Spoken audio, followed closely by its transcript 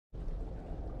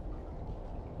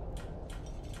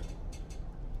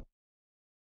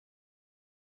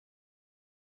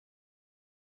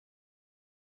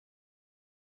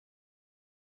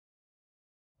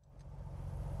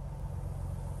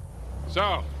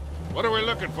So, what are we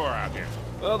looking for out here?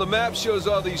 Well, the map shows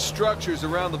all these structures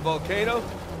around the volcano.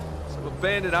 Some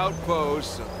abandoned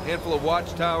outposts, a handful of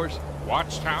watchtowers.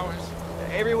 Watchtowers?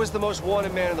 Avery was the most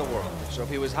wanted man in the world, so if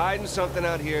he was hiding something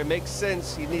out here, it makes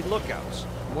sense he'd need lookouts.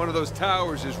 One of those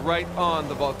towers is right on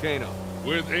the volcano.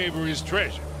 With Avery's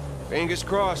treasure. Fingers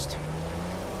crossed.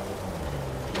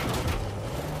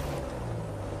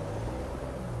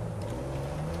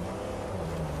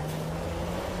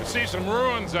 I see some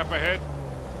ruins up ahead.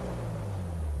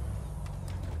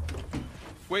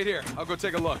 Wait here, I'll go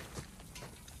take a look.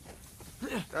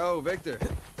 Oh, Victor.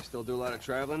 You still do a lot of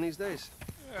traveling these days?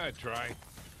 Yeah, I try.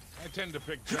 I tend to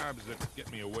pick jobs that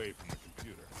get me away from the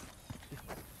computer.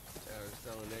 Yeah, I was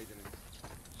telling Nathan,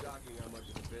 it's shocking how much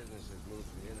of the business has moved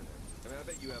to the internet. I mean, I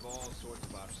bet you have all sorts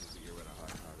of options that you're in a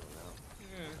hard now.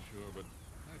 Yeah, sure, but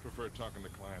I prefer talking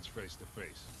to clients face to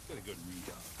face. Get a good read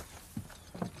on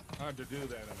them. Hard to do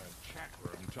that in a chat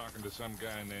room talking to some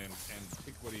guy named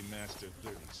Antiquity Master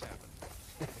 37.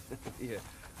 Yeah,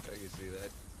 I can see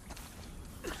that.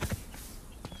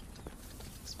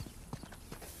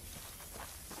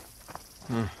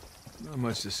 Not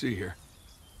much to see here.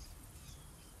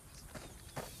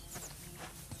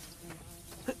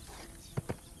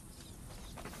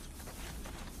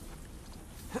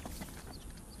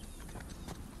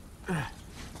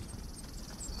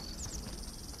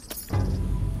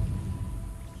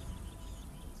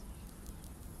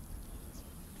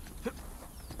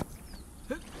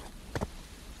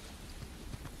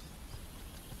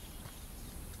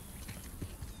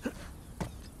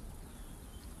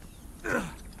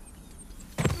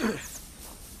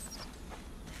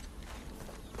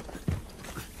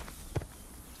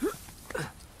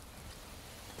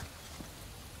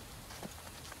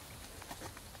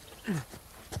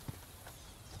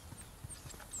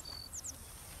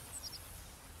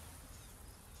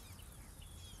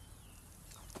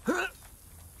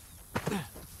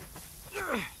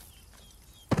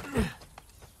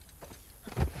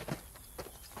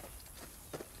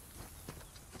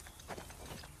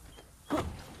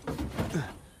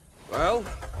 Well?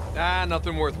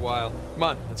 Nothing worthwhile. Come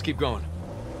on, let's keep going.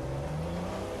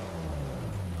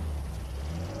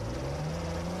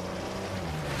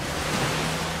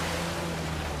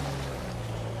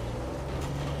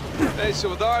 Hey, so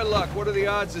with our luck, what are the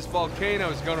odds this volcano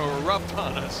is going to erupt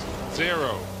on us?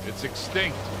 0. It's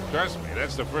extinct. Trust me,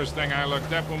 that's the first thing I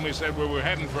looked up when we said we were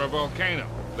heading for a volcano.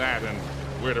 That and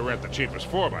where to rent the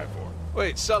cheapest 4x4.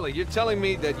 Wait, Sully, you're telling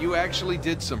me that you actually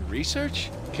did some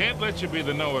research? Can't let you be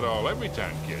the know-it-all every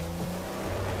time, kid.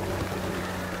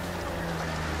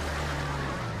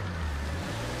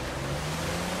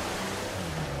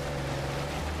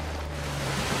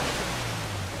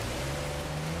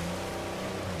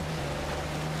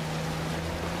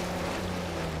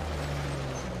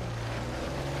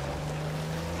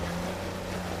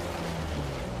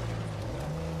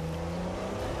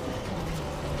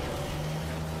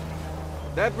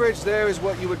 That bridge there is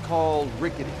what you would call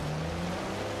rickety.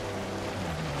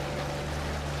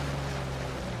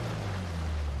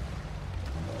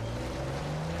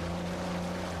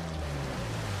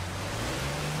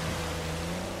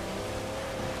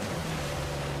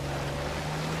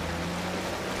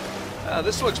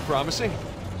 This looks promising.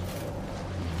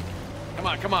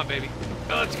 Come on, baby.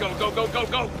 Let's go, go, go, go,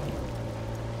 go!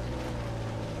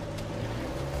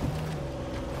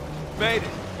 Made it.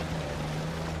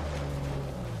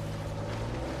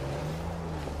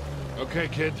 Okay,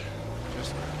 kid.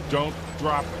 Just don't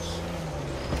drop us.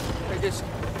 Hey, just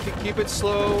keep it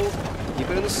slow, keep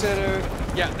it in the center.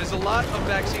 Yeah, there's a lot of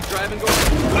backseat driving going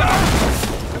on.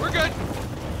 Ah! We're good.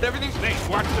 Everything's... Nate,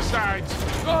 watch the sides.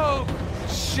 Oh!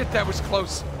 Shit, that was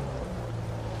close.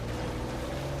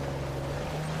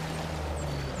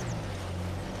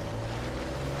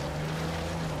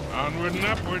 Onward and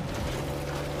upward.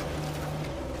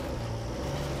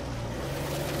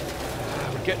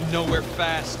 We're getting nowhere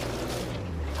fast.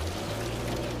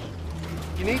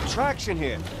 You need traction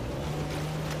here.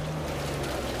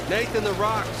 Nathan, the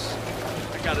rocks.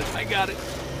 I got it.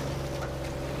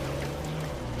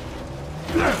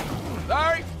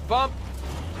 Sorry, bump.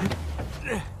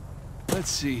 Let's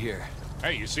see here.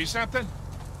 Hey, you see something?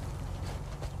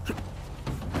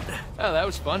 Oh, that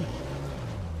was fun.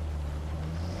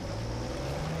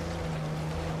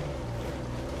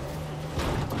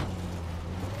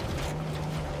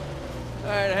 All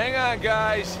right, hang on,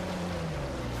 guys.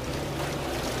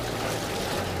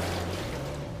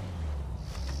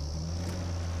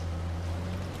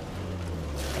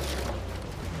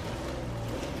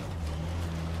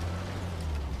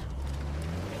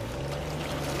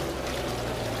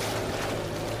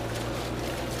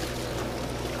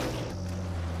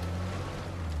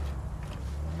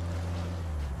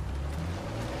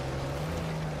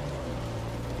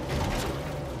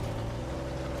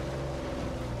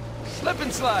 Slip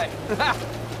and slide.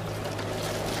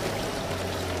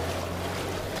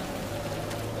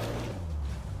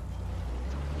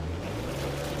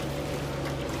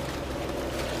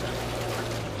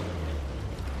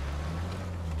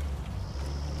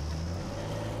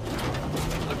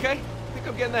 Okay, I think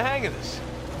I'm getting the hang of this.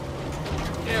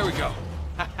 There we go.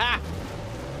 Ha-ha!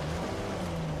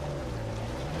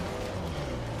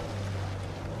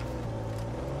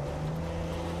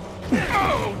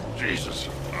 Oh, Jesus.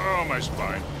 Oh, my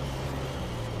spine.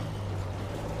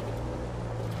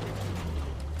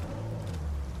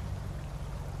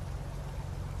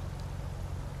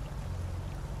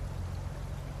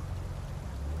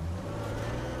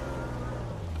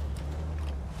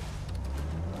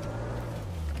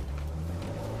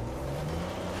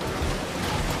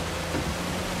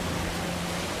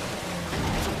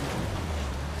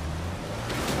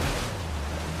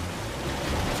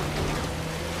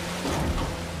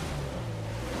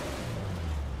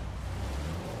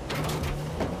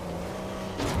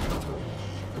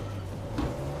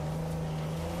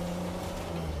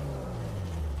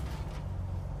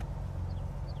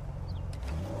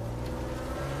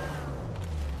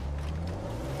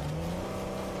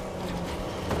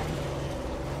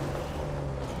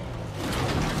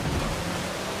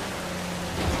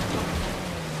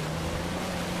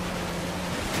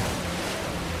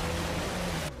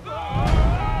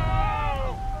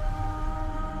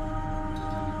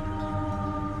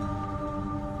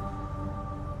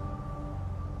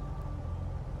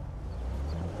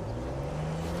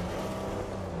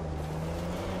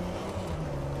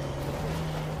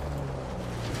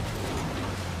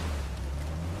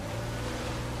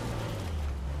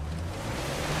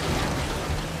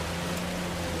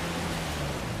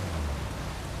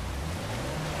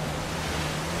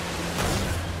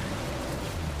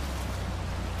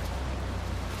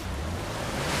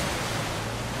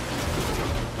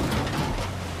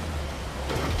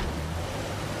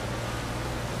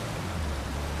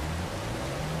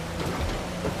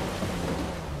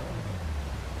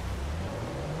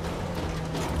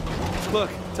 Look,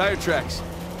 tire tracks.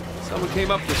 Someone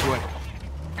came up this way.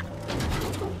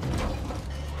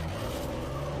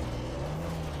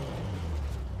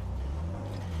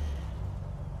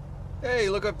 Hey,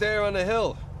 look up there on the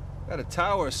hill. Got a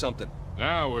tower or something.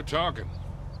 Now we're talking.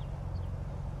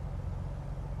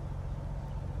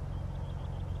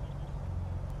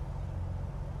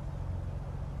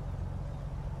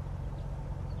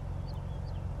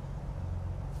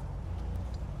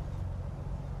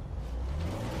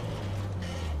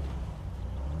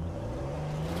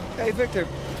 Hey, Victor,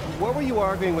 what were you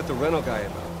arguing with the rental guy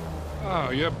about?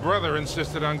 Oh, your brother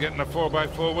insisted on getting a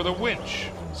 4x4 with a winch.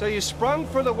 So you sprung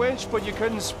for the winch, but you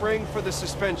couldn't spring for the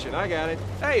suspension. I got it.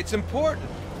 Hey, it's important.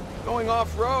 Going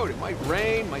off-road, it might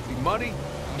rain, might be muddy.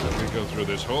 Let me go through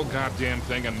this whole goddamn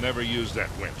thing and never use that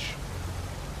winch.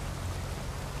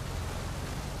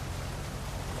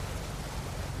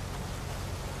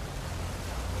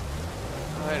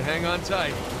 All right, hang on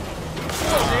tight.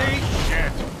 Oh,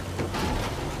 shit.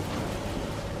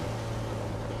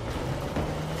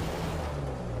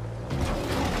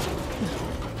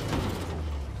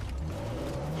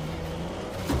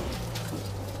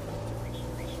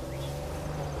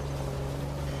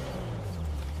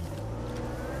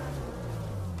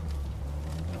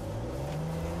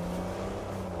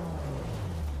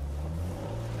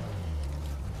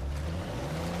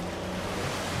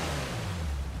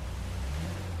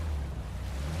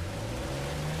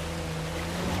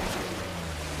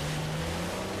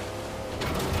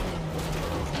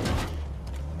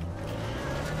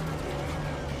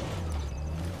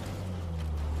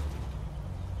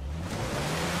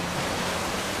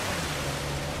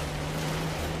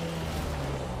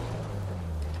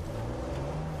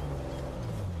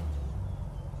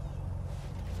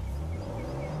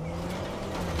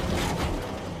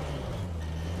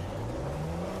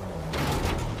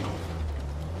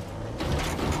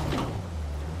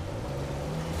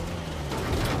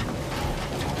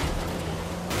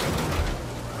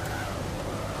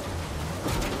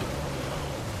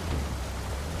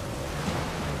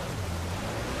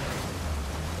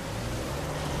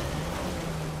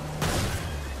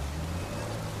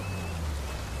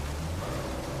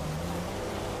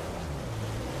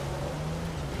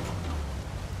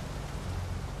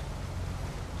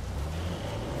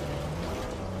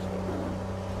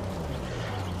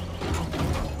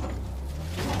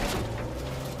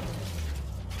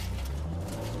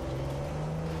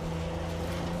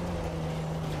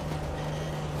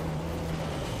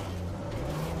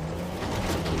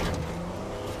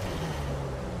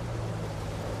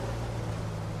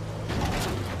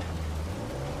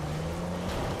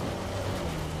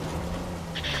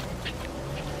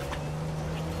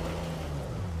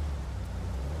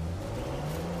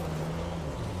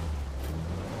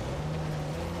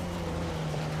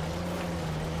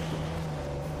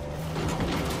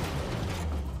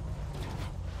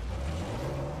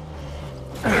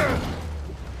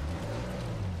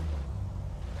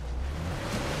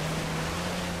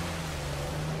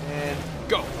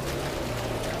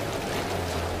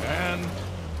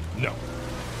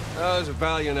 was a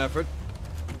valiant effort.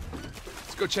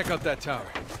 Let's go check out that tower.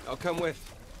 I'll come with.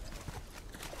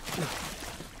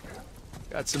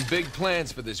 Got some big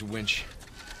plans for this winch.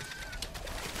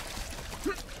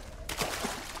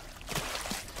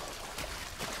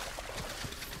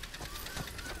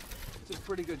 It's in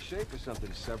pretty good shape for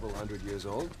something several hundred years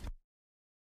old.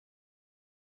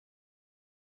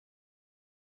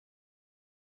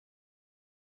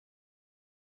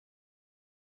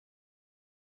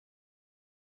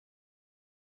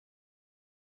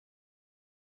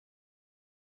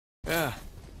 Yeah,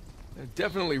 they're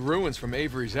definitely ruins from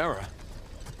Avery's era.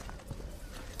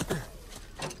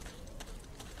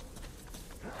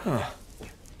 Huh.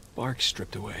 Bark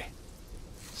stripped away.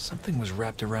 Something was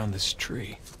wrapped around this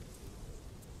tree.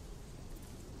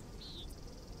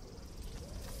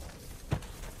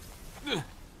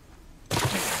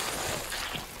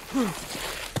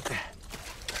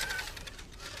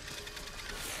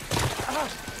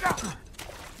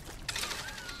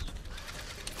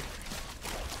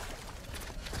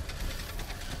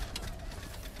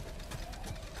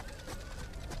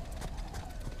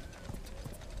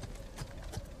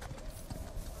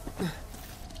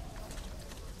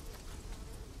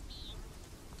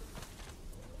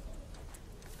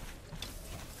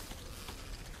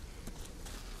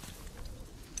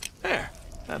 There,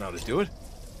 that ought to do it.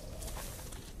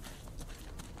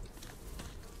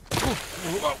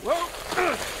 Well,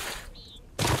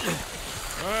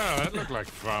 that looked like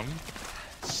fun.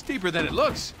 Steeper than it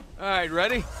looks. All right,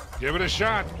 ready? Give it a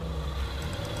shot.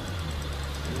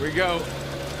 Here we go.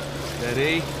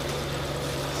 Steady.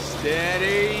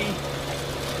 Steady.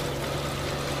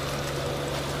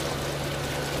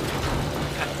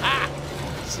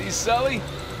 See, Sully?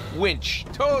 Winch.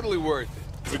 Totally worth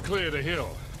it. We cleared a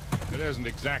hill. It hasn't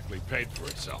exactly paid for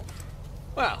itself.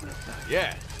 Well, not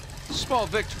yet. Small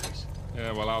victories.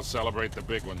 Yeah, well, I'll celebrate the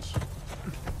big ones.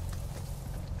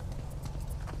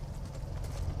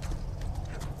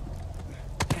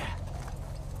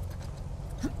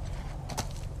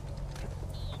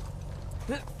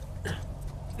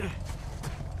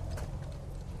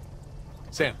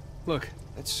 Sam, look.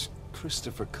 That's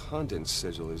Christopher Condon's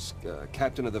sigil. Is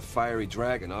captain of the Fiery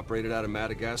Dragon, operated out of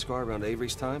Madagascar around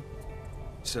Avery's time.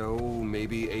 So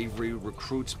maybe Avery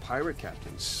recruits pirate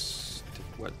captains to,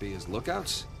 what, be his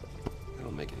lookouts? That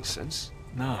don't make any sense.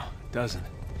 No, it doesn't.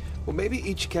 Well, maybe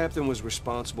each captain was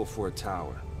responsible for a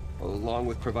tower, along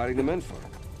with providing the men for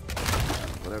it.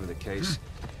 Whatever the case,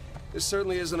 this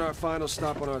certainly isn't our final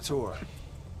stop on our tour.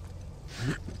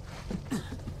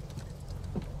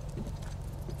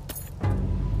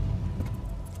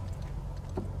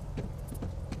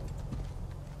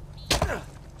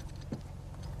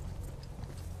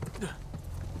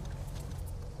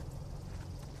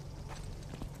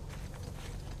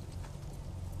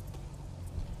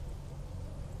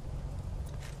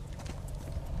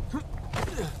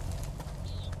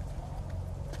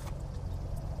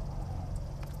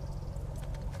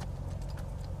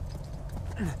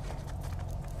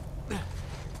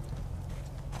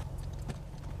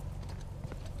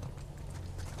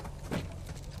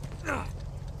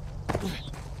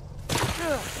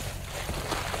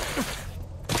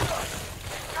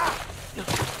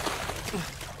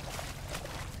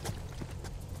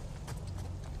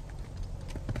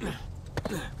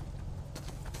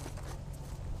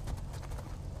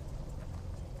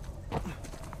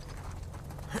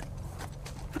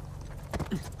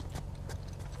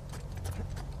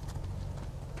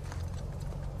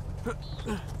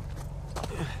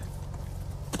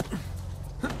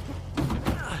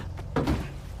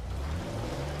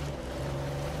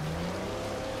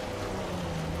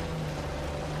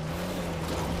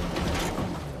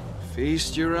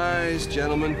 Feast your eyes,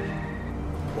 gentlemen.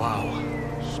 Wow.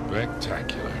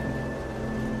 Spectacular.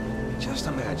 Just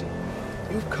imagine,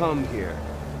 you've come here,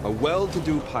 a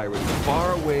well-to-do pirate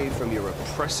far away from your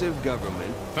oppressive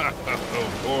government.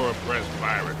 Poor oppressed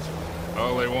pirates.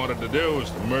 All they wanted to do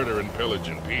was to murder and pillage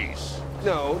in peace.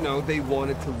 No, they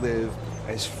wanted to live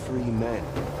as free men.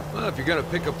 Well, if you're gonna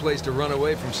pick a place to run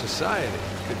away from society,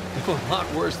 you could do a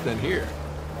lot worse than here.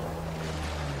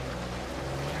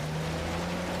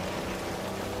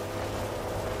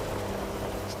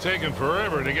 It's taken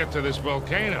forever to get to this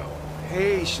volcano.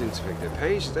 Patience, Victor,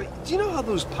 patience. Do you know how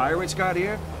those pirates got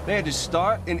here? They had to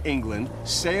start in England,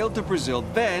 sail to Brazil,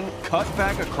 then cut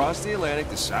back across the Atlantic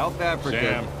to South Africa.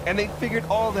 Sam. And they figured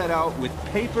all that out with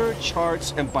paper,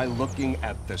 charts, and by looking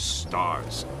at the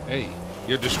stars. Hey,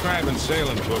 you're describing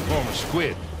sailing to a former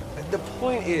squid. The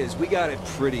point is, we got it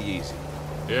pretty easy.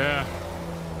 Yeah,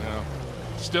 well,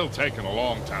 still taking a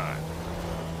long time.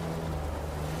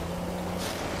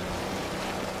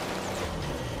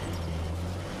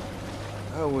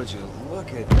 Oh, would you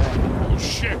look at that? Oh,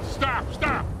 shit! Stop!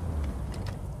 Stop!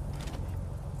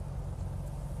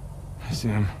 I see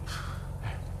him.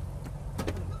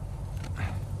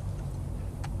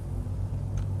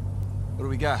 What do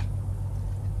we got?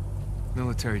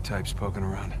 Military types poking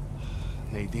around.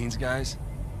 Nadine's guys?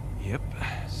 Yep.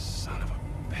 Son of a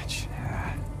bitch.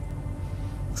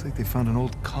 Looks like they found an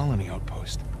old colony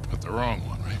outpost. But the wrong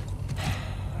one, right?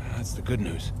 That's the good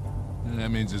news. And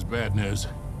that means it's bad news.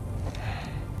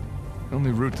 The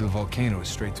only route to the volcano is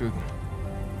straight through them.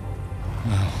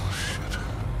 Oh, shit.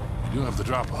 You do have the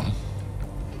drop on them.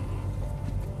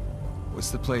 What's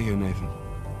the play here, Nathan?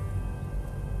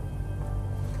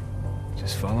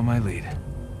 Just follow my lead.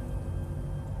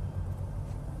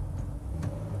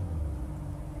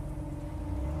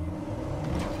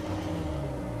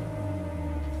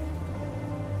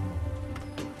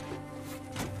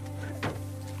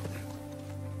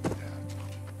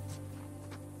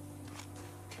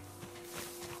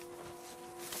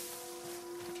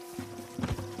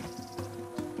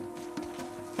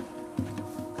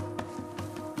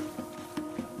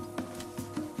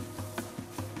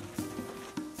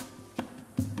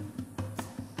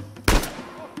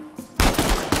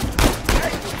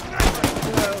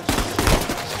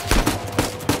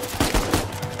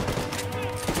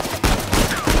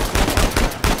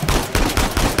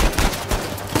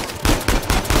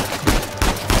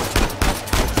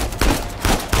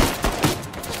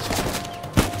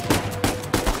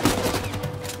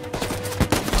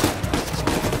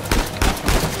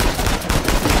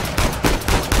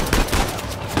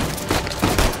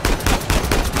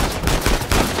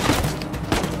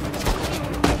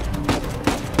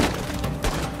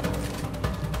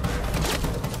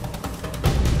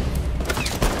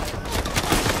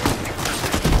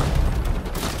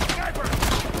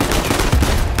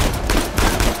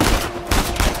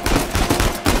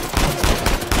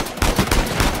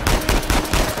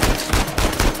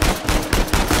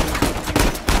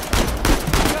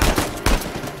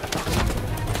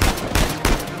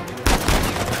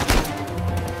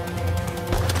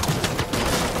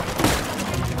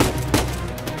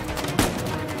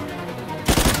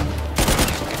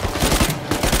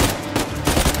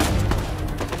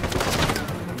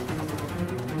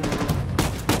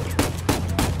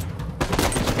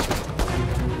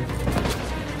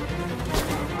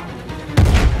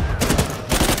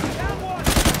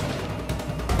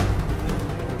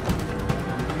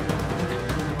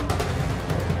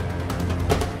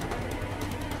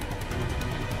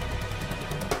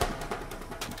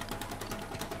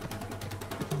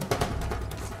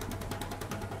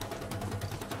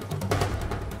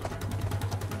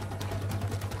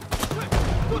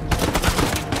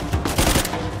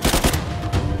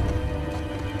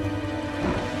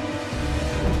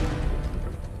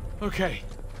 Okay.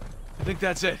 I think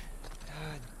that's it.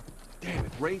 Damn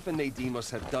it, Rafe and Nadine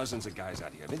must have dozens of guys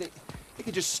out here. I mean, they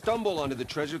could just stumble onto the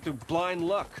treasure through blind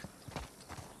luck.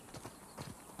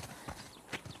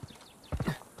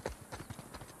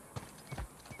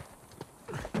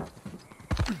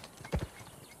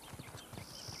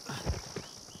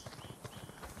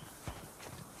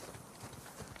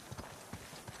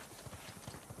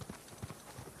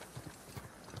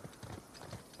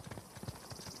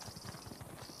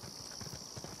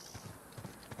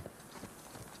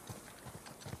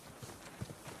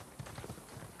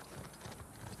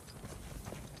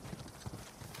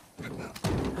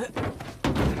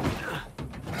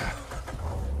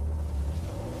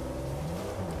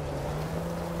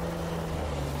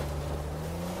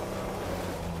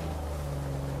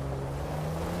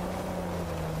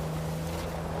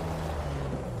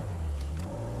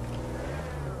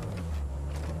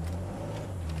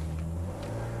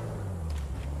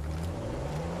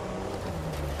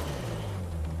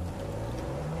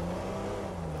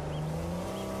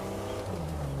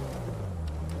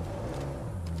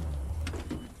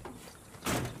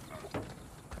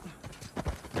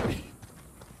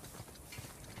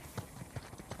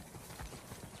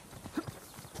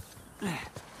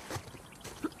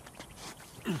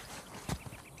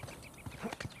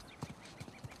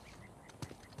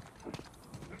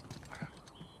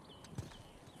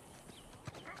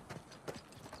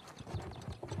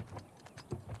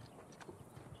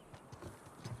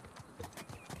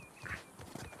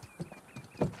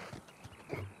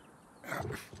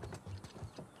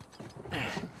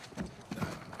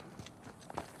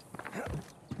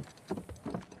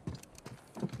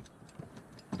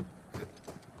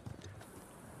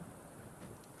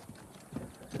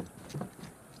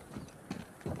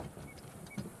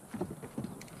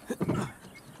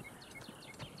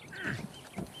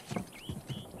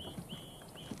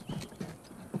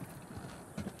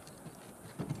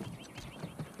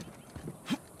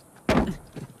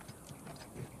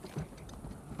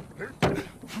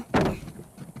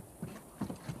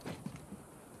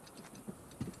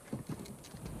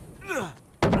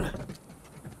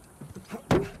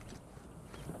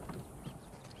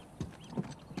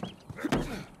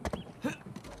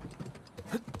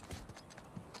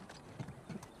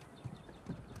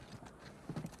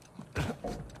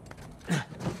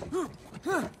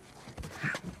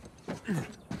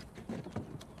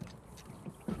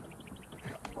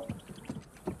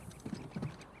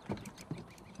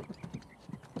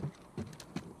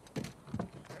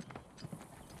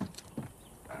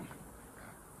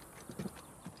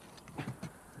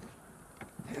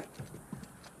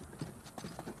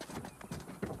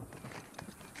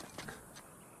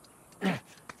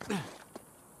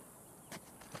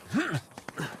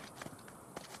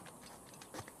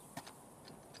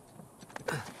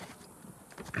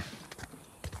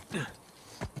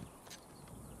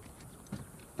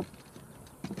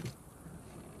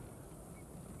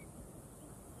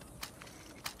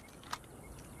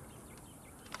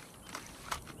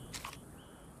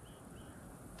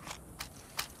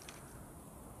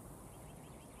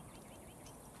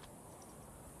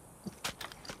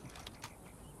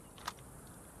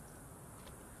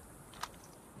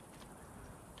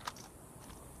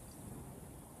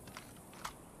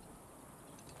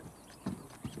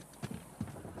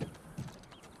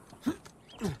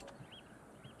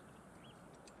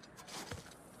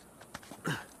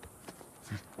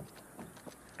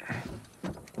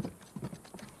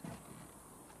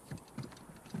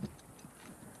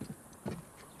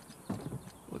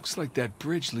 Looks like that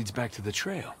bridge leads back to the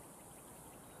trail.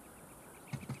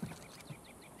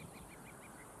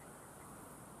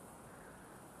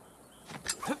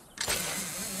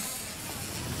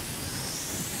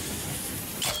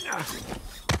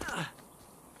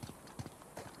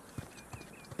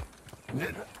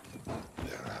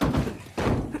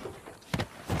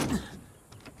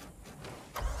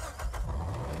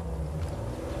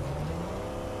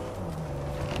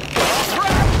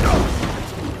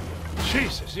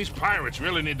 Jesus, these pirates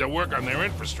really need to work on their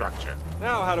infrastructure.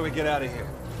 Now, how do we get out of here?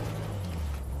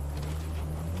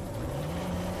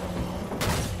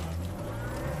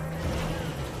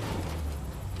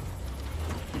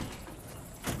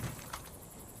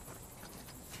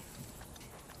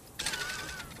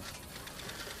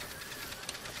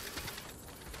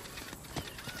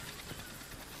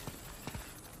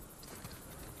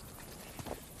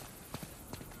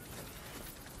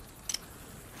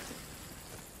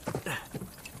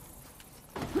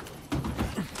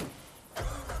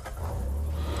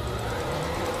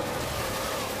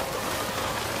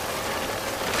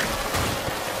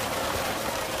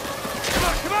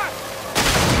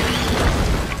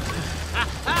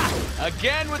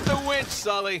 Again with the winch,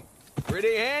 Sully.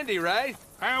 Pretty handy, right?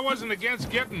 I wasn't against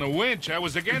getting the winch. I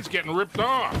was against getting ripped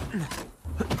off.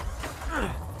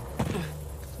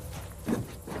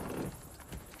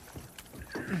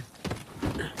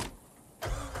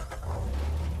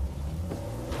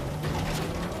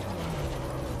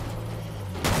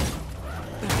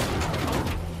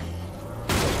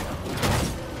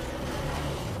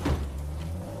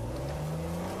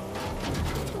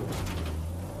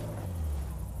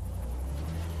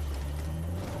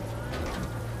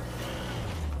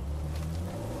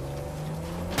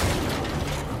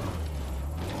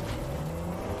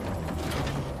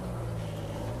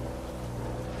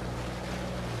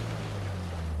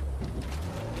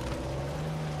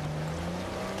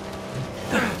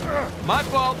 My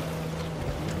fault.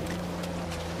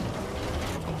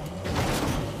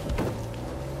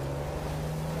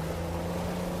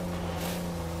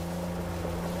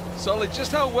 Sully,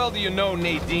 just how well do you know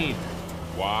Nadine?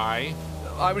 Why?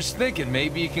 I was thinking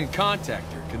maybe you can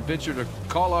contact her, convince her to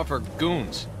call off her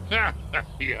goons. Yeah,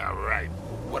 right.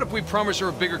 What if we promise her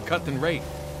a bigger cut than Rafe?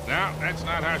 No, that's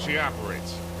not how she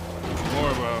operates. More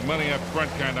of a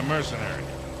money-up-front kind of mercenary.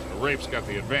 The Rafe's got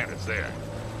the advantage there.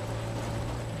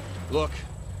 Look,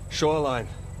 shoreline.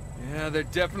 Yeah, they're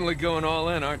definitely going all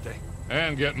in, aren't they?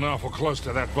 And getting awful close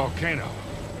to that volcano.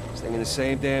 Thinking the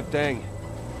same damn thing.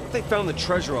 What if they found the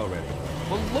treasure already?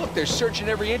 Well, look, they're searching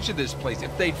every inch of this place.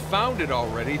 If they'd found it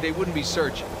already, they wouldn't be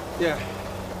searching. Yeah,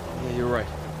 you're right.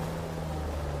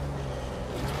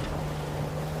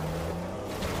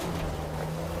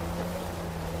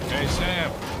 Hey, Sam,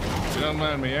 if you don't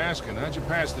mind me asking, how'd you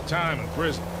pass the time in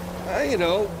prison? You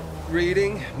know,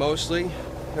 reading, mostly.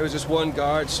 There was this one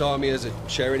guard saw me as a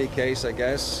charity case, I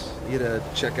guess. He had to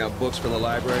check out books from the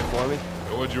library for me.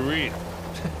 So what'd you read?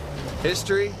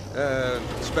 History,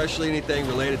 especially anything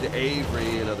related to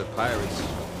Avery and other pirates.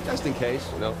 Just in case,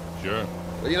 you know. Sure.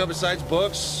 But, you know, besides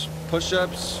books,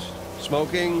 push-ups,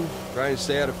 Smoking, trying to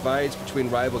stay out of fights between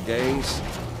rival gangs.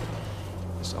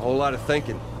 Just a whole lot of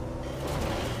thinking.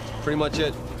 That's pretty much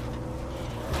it.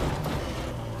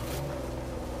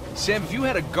 Sam, if you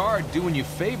had a guard doing you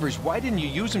favors, why didn't you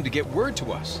use him to get word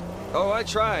to us? Oh, I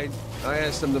tried. I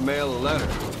asked them to mail a letter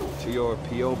to your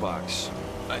P.O. box.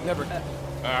 I never...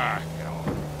 Ah,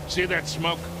 hell. See that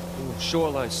smoke? Ooh,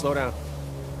 shoreline, slow down.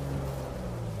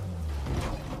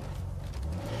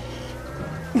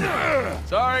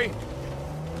 Sorry.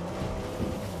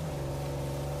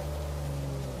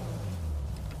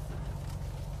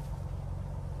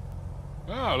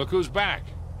 Oh, look who's back.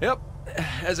 Yep,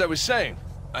 as I was saying,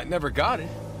 I never got it.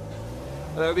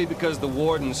 That would be because the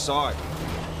warden saw it.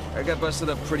 I got busted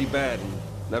up pretty bad and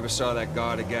never saw that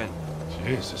guard again.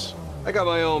 Jesus. I got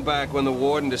my own back when the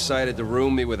warden decided to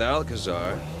room me with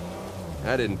Alcazar.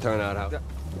 That didn't turn out how...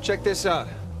 Check this out.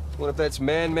 What if that's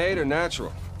man-made or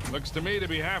natural? Looks to me to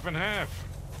be half and half.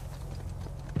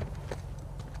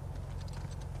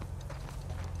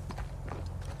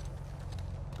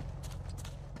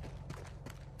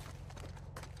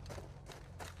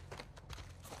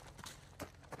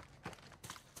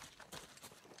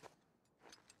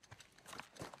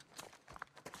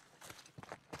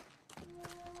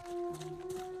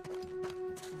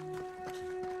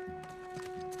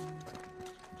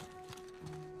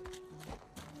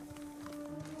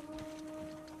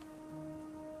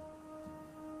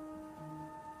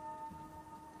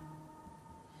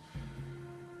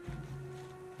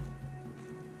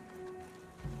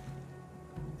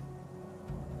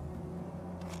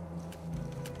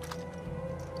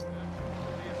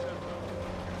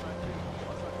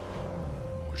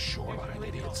 Shoreline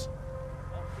idiots.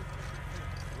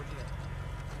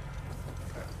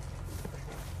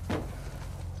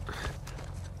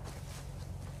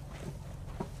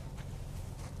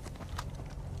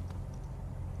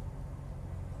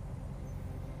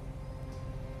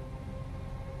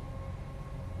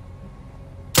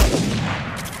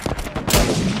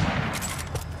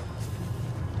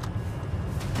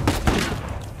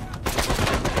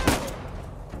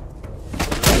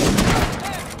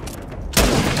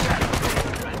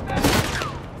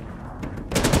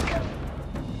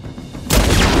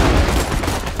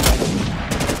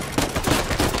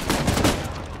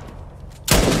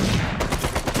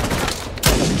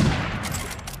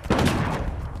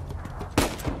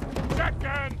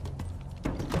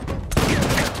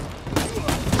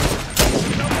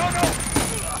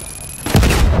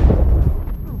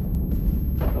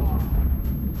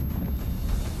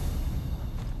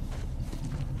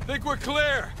 Think we're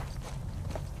clear.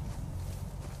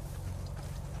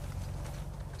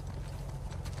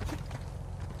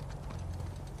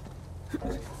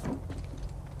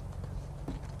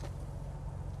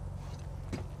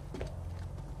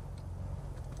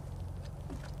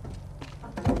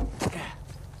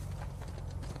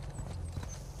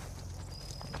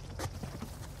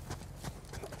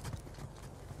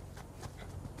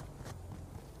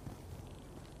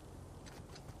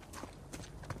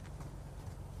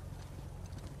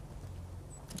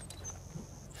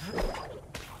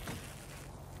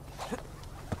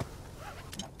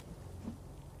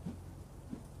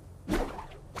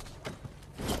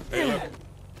 Hey, look.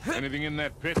 Anything in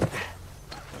that pit?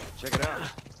 Check it out.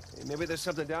 Hey, maybe there's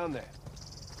something down there.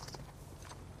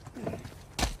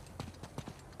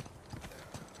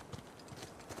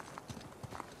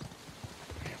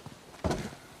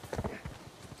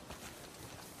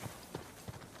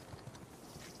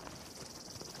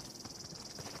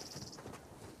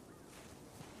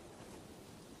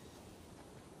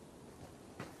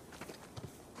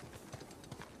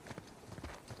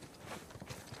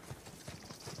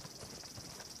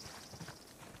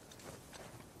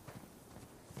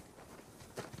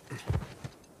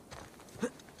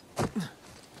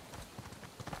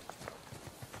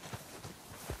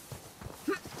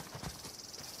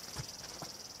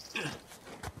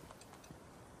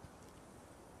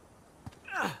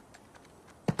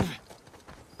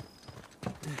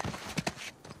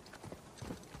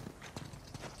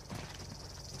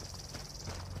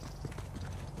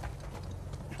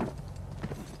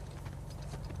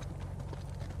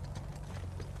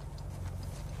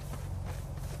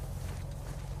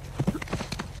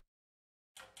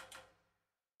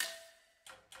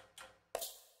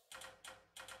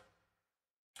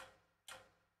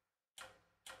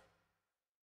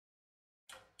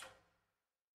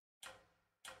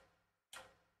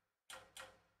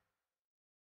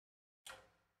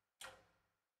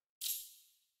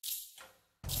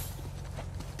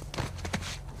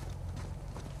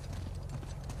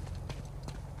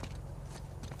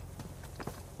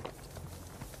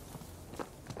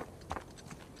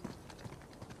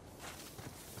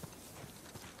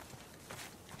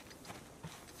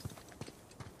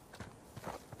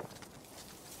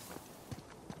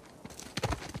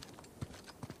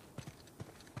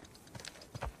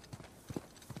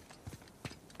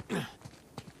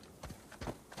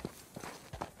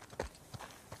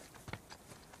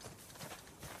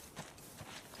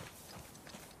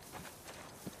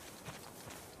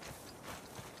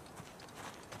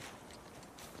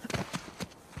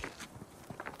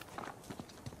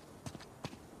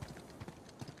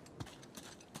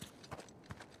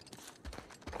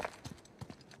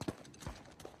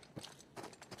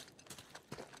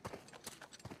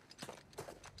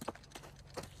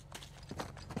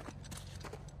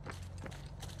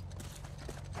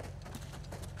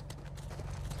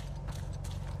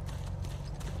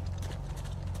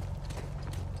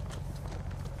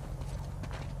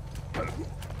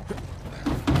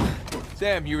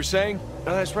 Sam, you were saying?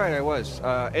 Oh, that's right, I was.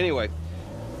 Anyway,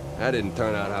 that didn't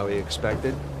turn out how he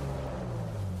expected.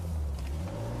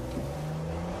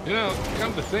 You know,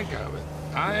 come to think of it,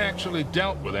 I actually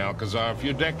dealt with Alcazar a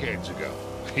few decades ago,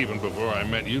 even before I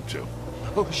met you two.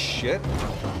 Oh, shit.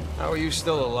 How are you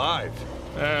still alive?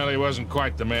 Well, he wasn't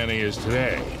quite the man he is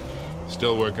today.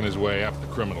 Still working his way up the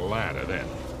criminal ladder then.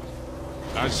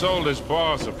 I sold his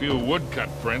boss a few woodcut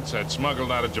prints I'd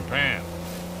smuggled out of Japan.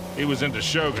 He was into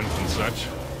shoguns and such.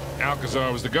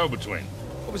 Alcazar was the go-between.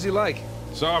 What was he like?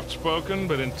 Soft-spoken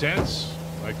but intense,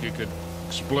 like you could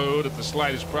explode at the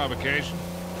slightest provocation.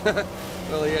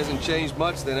 Well, he hasn't changed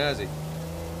much then, has he?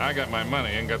 I got my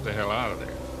money and got the hell out of there.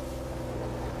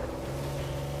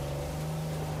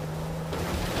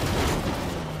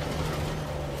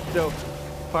 So,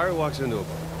 pirate walks into a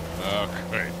bar. Oh,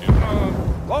 great. You know,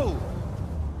 Whoa!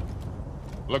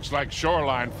 looks like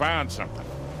Shoreline found something.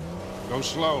 Go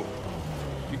slow.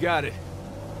 You got it.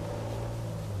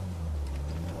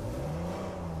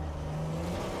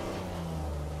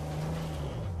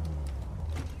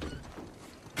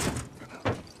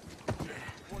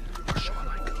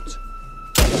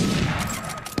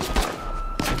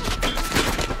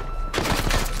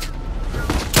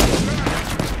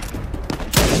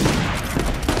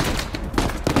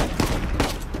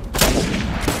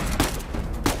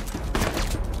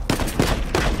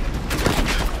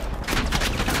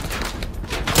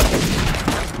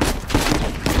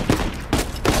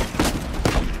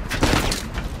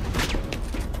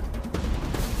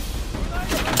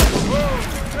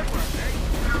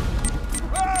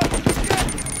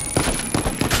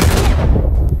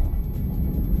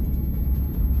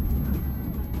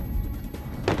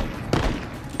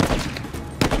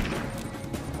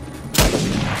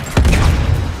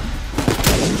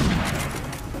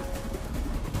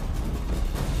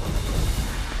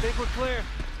 Think we're clear.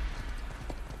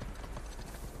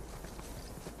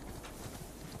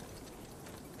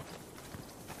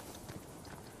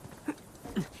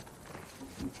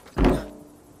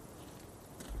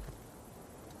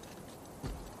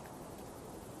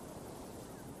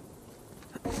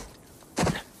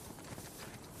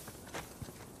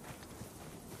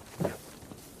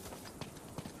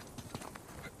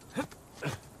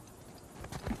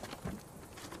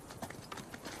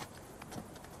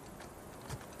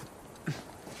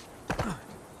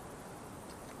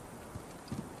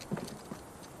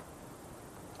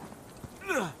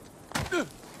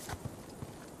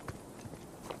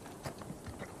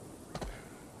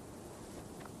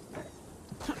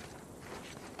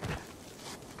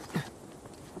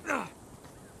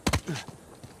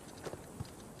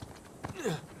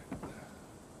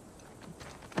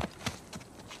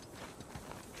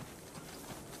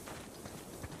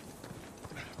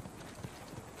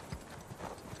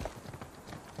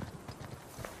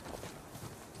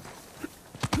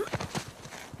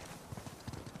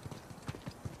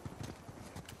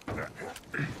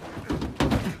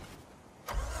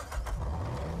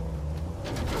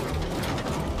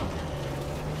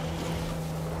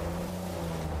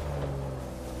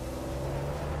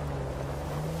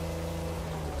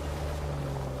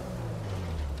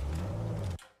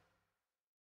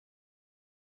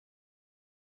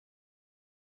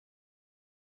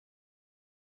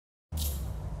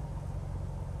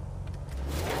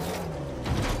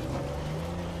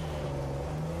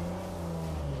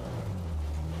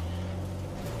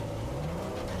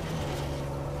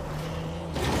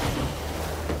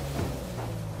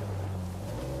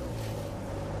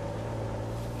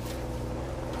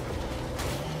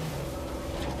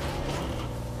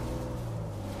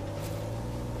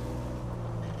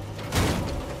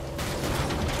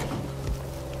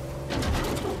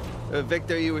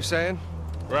 Victor, you were saying?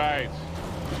 Right.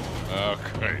 Oh,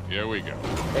 great. Here we go.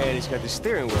 And he's got the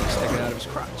steering wheel sticking out of his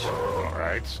crotch. All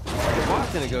right. The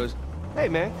bartender goes, "Hey,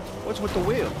 man, what's with the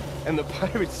wheel?" And the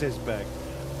pirate says back,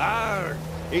 "Arr,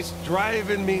 it's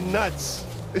driving me nuts."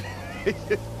 I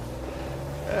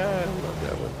love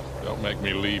that one. Don't make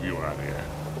me leave you out here.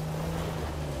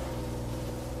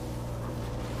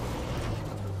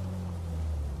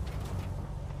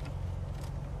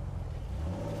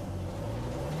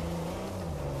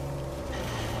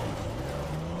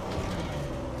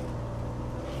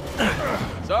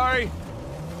 Sorry.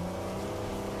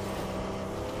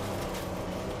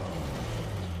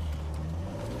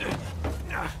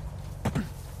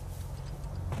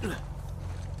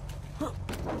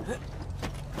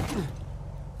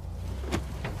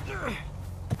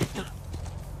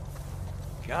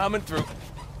 Coming through.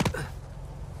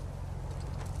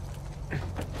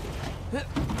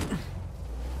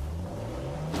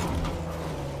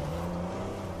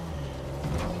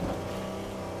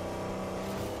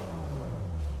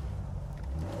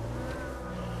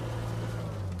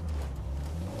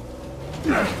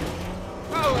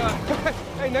 Oh,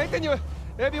 hey, Nathan,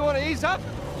 maybe you want to ease up?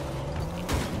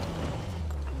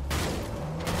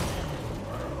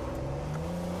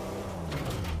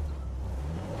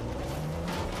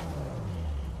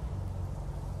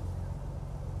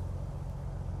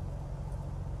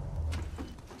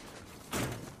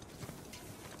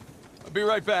 I'll be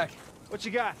right back. What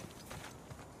you got?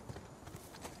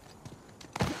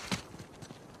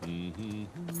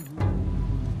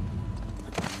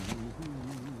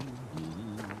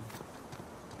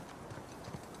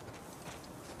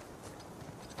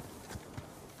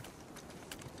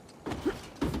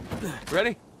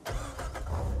 Ready?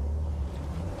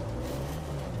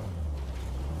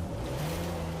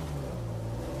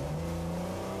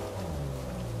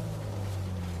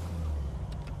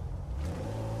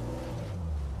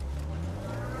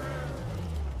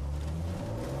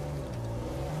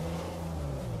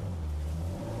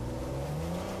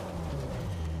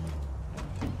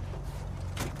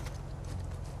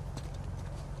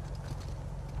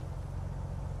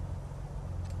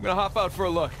 I'm gonna hop out for a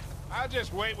look. I'll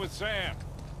just wait with Sam.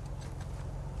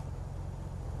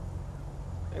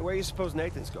 Hey, where you suppose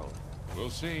Nathan's going? We'll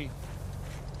see.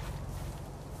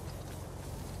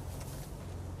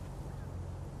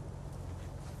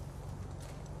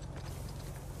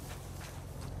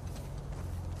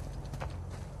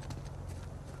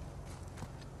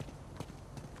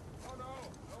 Oh no,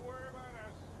 don't worry about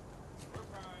us. We're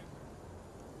fine.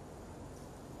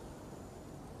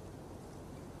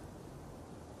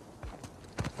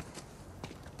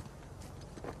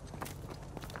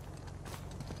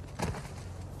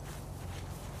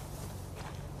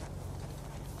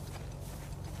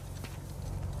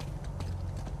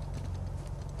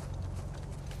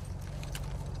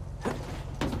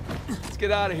 Let's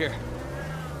get out of here.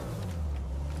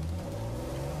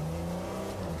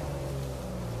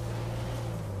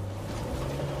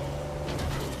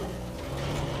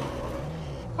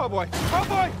 Oh boy! Oh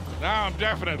boy! Now I'm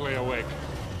definitely awake.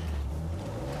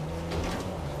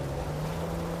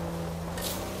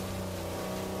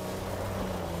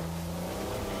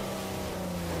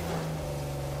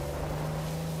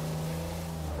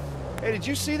 Hey, did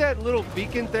you see that little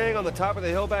beacon thing on the top of the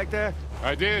hill back there?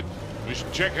 I did. We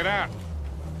should check it out.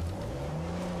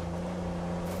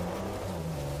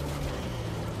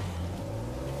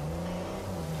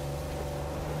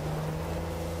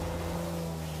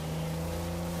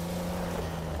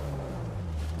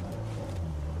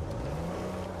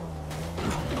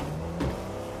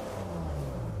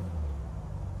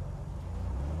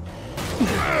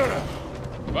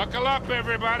 Buckle up,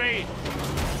 everybody!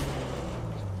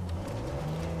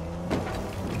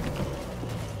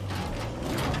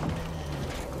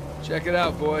 Check it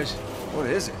out, boys. What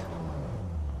is it?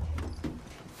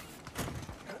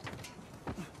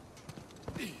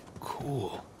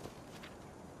 Cool.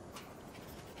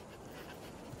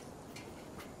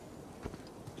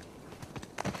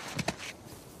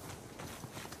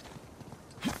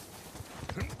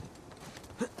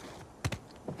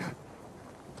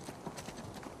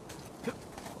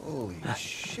 Holy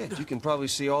shit, you can probably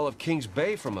see all of Kings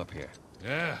Bay from up here.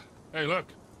 Yeah. Hey, look.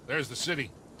 There's the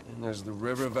city. And there's the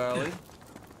river valley.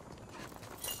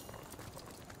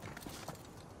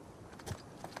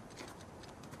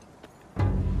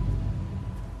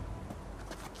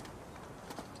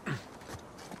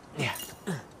 Yeah.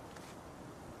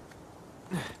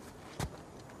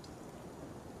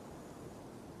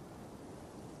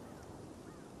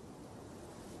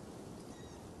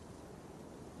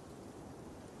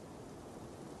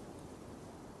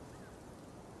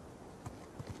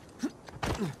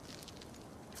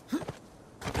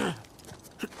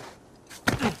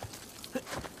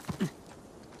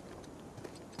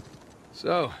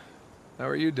 So, how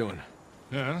are you doing?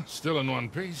 Yeah, still in one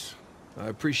piece. I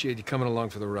appreciate you coming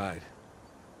along for the ride.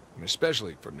 And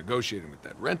especially for negotiating with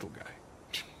that rental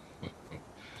guy.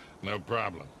 No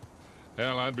problem.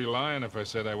 Hell, I'd be lying if I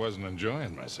said I wasn't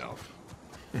enjoying myself.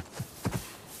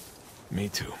 Me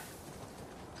too.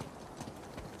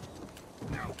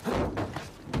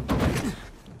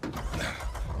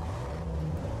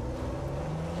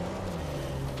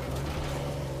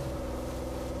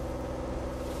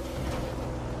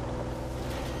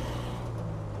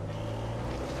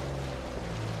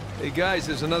 Hey guys,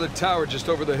 there's another tower just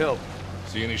over the hill.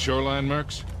 See any shoreline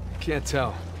mercs? Can't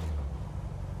tell.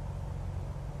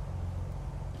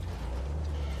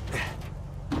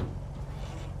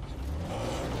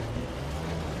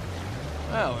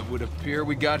 Well, it would appear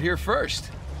we got here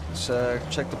first. Let's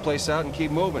check the place out and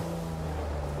keep moving.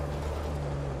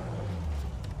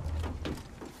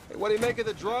 Hey, what do you make of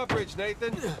the drawbridge,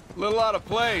 Nathan? A little out of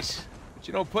place, but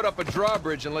you don't put up a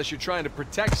drawbridge unless you're trying to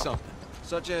protect something.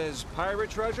 Such as pirate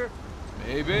treasure?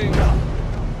 Maybe.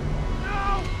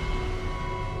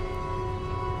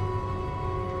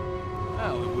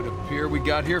 Well, it would appear we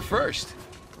got here first.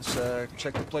 Let's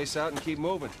check the place out and keep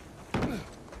moving.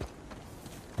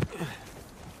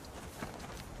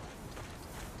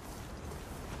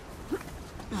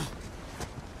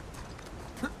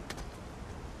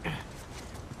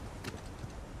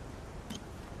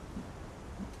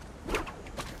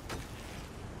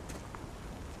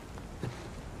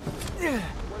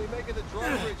 What do you make of the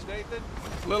drawbridge, Nathan?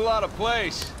 It's a little out of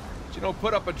place. But you don't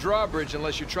put up a drawbridge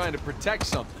unless you're trying to protect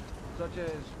something. Such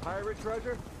as pirate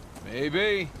treasure? Maybe.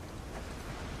 Hey,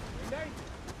 Nathan,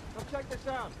 come check this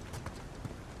out.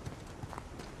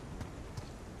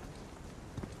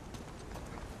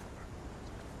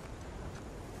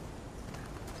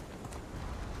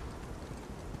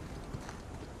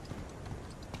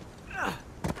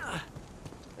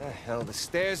 Hell, the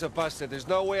stairs are busted. There's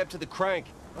no way up to the crank.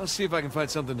 I'll see if I can find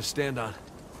something to stand on.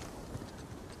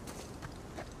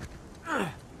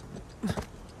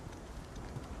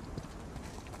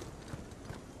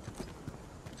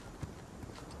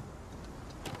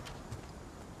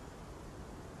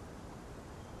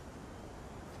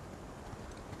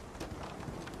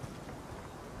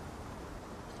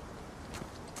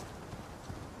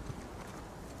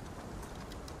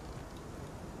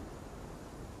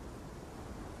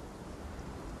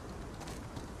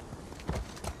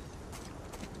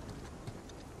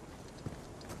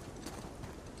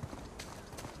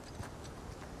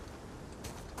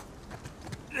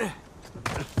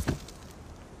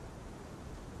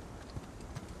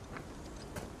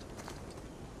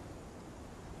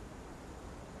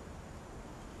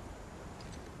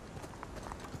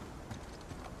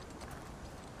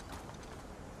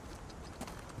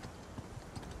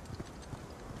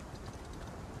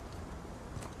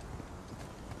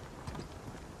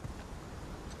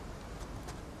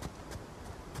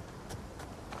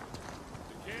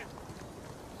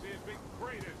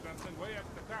 Way up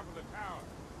at the top of the tower.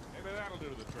 Maybe that'll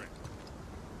do the trick.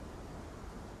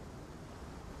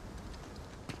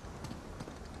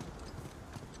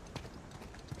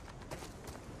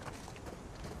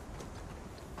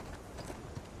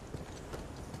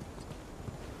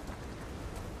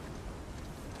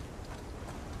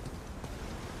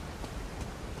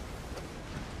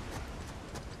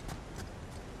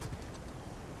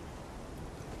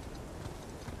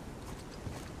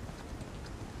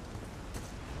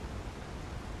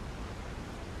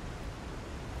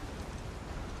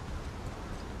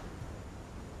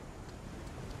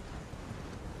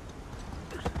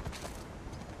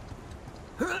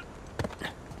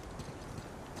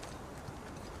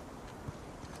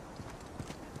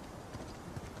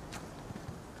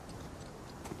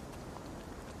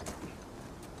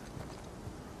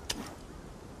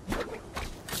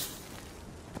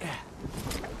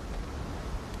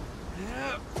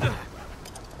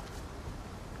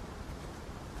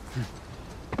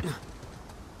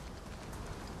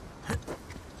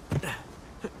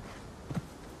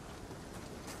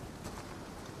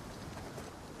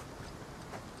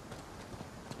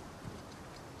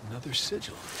 Another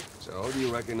sigil. So, do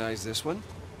you recognize this one?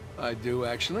 I do,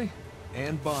 actually.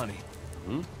 Anne Bonny.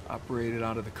 Hmm? Operated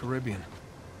out of the Caribbean.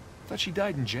 Thought she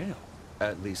died in jail.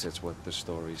 At least that's what the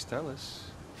stories tell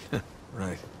us.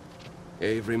 Right.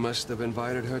 Avery must have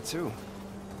invited her, too.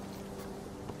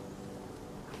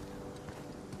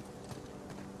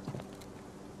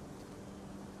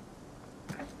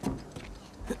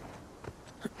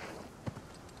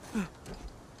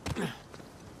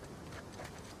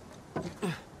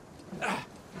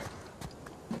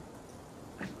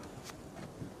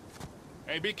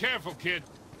 Hey, be careful, kid.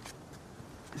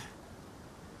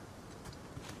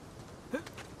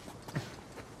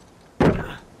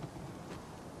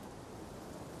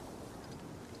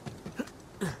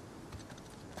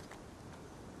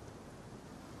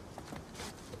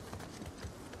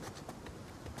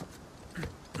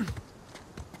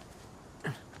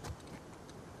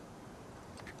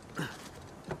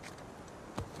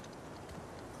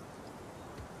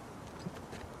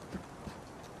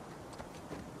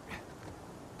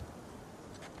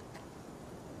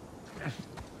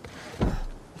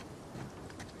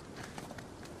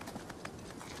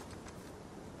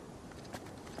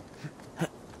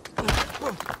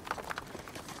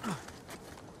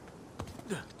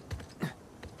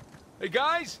 Hey,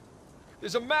 guys!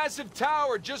 There's a massive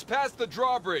tower just past the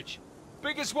drawbridge.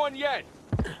 Biggest one yet.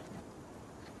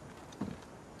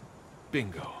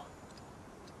 Bingo.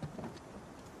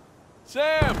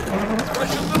 Sam!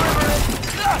 Special delivery!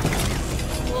 Ah!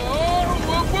 Whoa,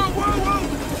 whoa, whoa, whoa,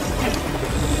 whoa!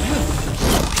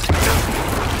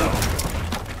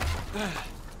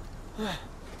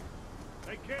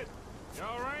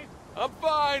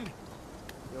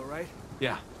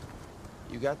 Yeah.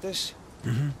 You got this?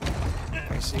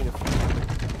 Mm-hmm. I seen it.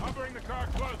 I'll bring the car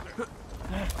closer.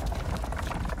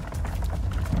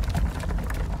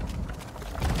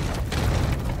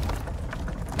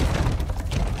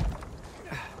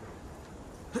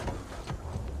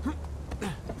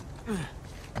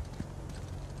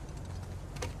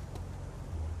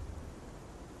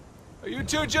 You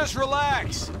two just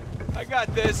relax. I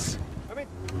got this. I mean,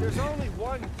 there's only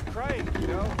one crank, you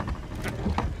know?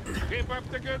 Keep up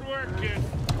the good work, kid.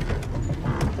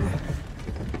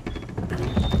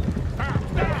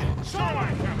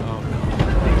 Shoreline coming. Oh, no.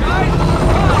 Guys!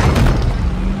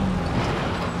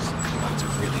 Clouds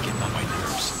are really getting on my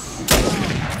nerves.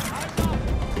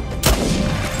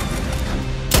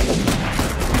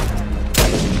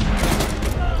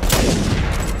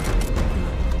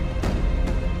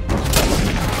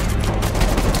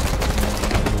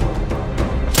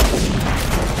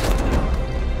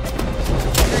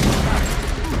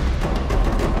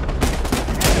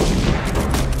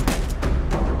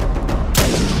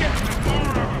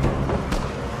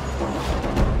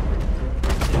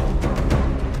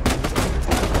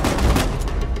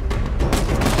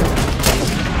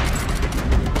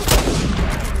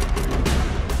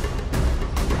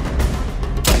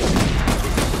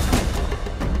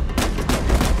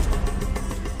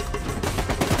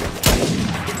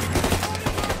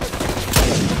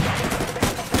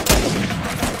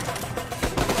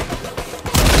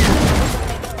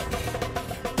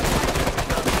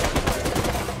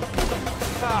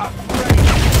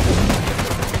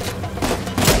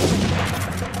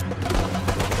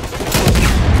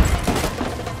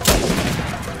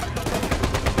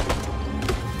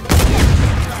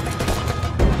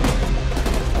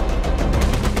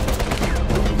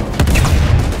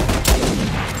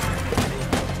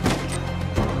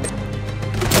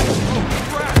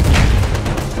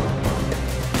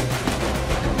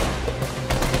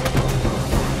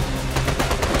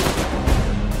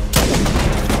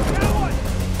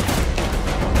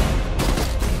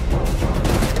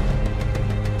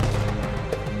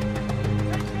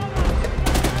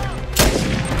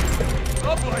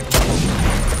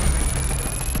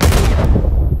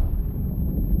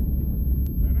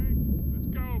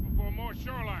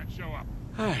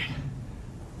 Hey.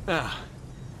 Now,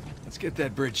 let's get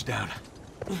that bridge down.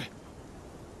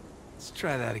 Let's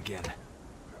try that again.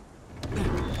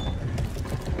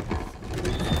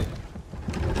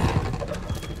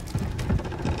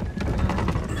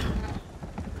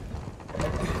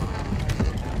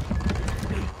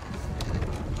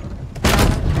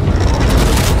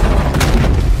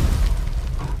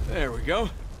 There we go.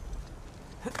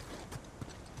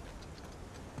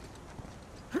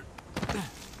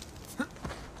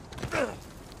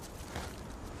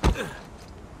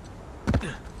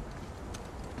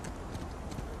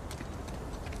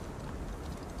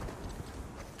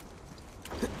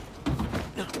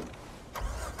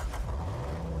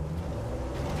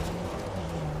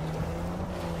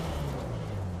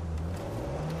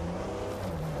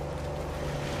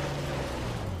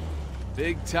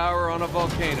 Big tower on a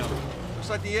volcano. Looks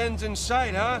like the end's in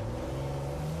sight, huh?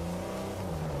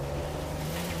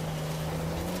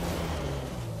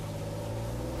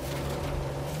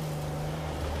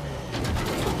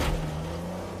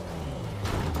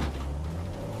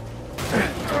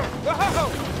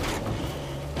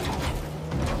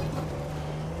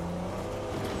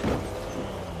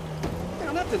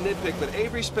 Not to nitpick, but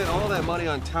Avery spent all that money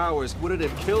on towers. Would it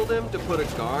have killed him to put a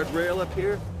guardrail up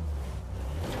here?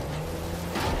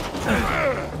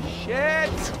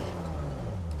 Shit!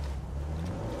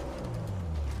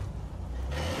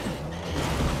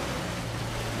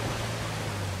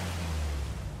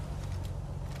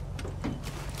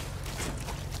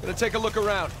 Gonna take a look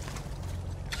around.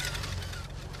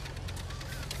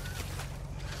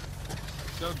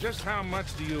 So just how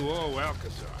much do you owe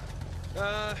Alcazar?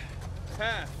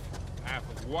 Half. Half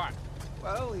of what?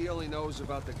 Well, he only knows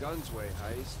about the Gunsway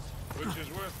heist. Which is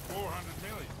worth 400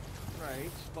 million.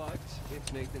 Right, but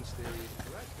if Nathan's theory is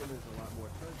correct, then there's a lot more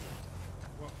treasure.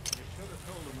 Well, you should have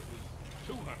told him it was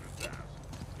 200,000.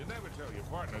 You never tell your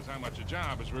partners how much a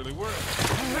job is really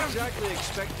worth. I'm not exactly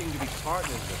expecting to be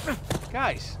partners with him.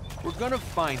 Guys, we're gonna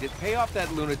find it, pay off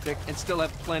that lunatic, and still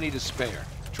have plenty to spare.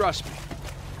 Trust me.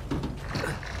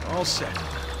 All set.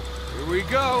 Here we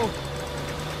go.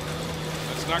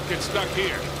 Let's not get stuck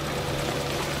here.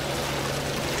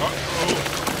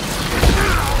 Uh-oh.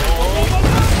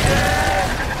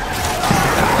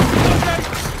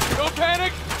 Don't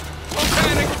panic! Don't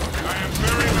panic! I am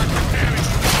very much panicked.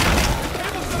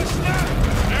 Cable's gonna snap!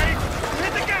 Nate!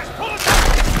 Hit the gas! Pull it!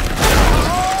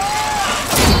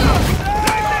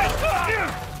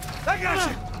 I got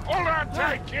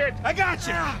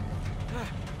Gotcha!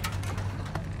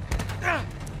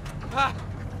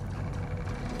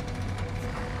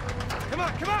 Come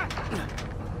on, come on!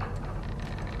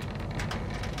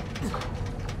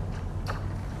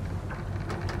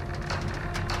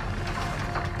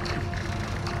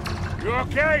 You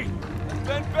okay?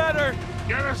 Been better.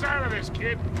 Get us out of this,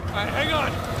 kid. All right, hang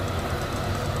on.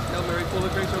 Hail Mary, full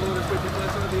of grace, our Lord is with you.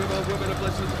 Blessed are the above women, and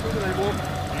blessed is the fruit of thy womb.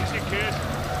 Easy, kid.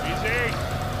 Easy.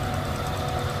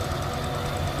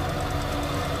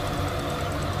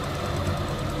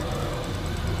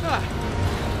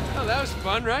 Oh, that was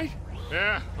fun, right?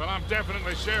 Yeah, well, I'm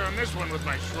definitely sharing this one with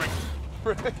my shrink.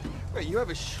 Wait, you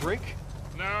have a shrink?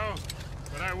 No,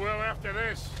 but I will after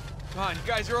this. Come on, you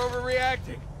guys are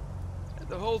overreacting. Get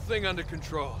the whole thing under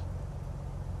control.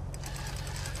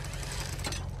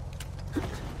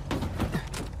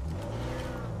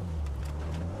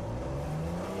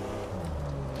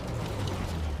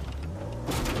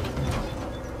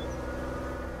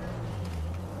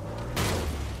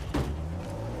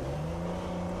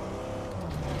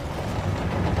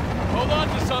 Hold on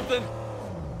to something.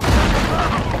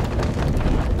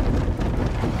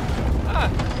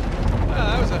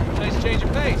 That was a nice change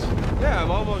of pace. Yeah,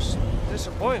 I'm almost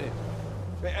disappointed.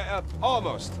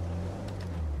 Almost.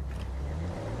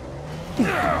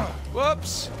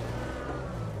 Whoops.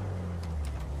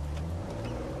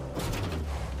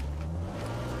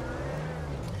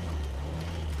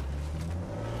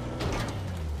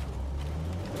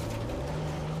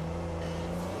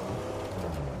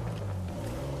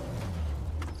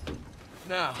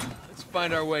 Now, let's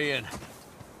find our way in.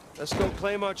 Let's go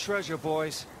claim our treasure,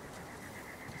 boys.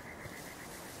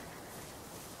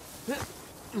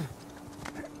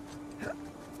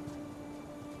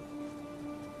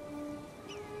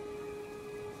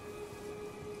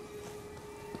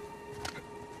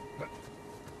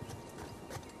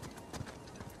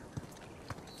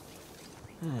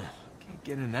 Can't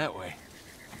get in that way.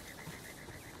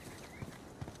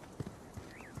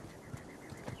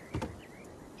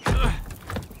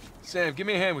 Sam, give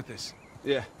me a hand with this.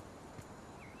 Yeah.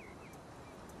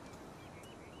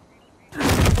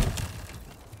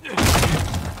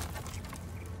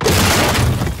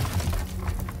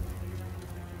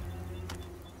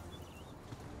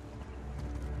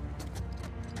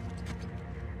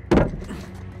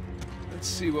 Let's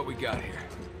see what we got here.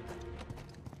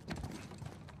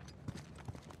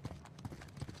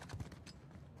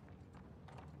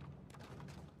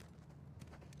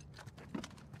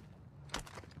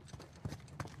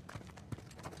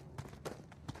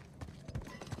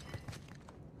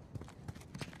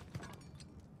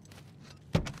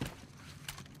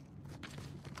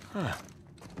 Huh.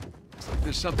 Looks like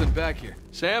there's something back here.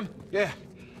 Sam? Yeah.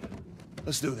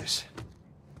 Let's do this.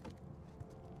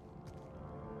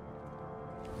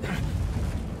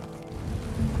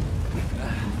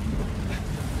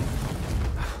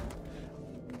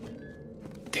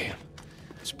 Damn.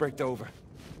 It's braked over.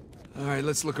 All right,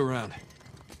 let's look around.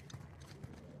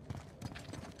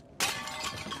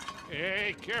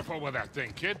 Hey, careful with that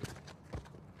thing, kid.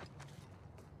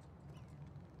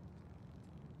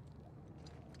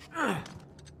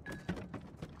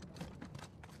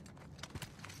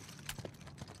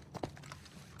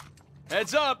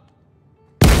 Heads up!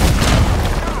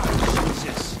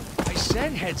 Jesus! I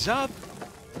said heads up!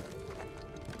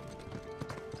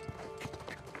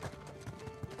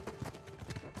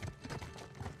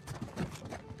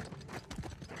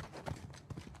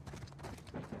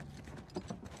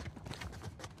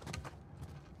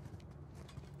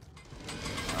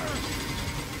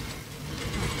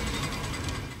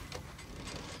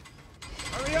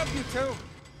 Hurry up, you two!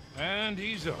 And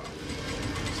he's off.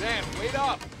 Sam, wait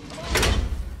up!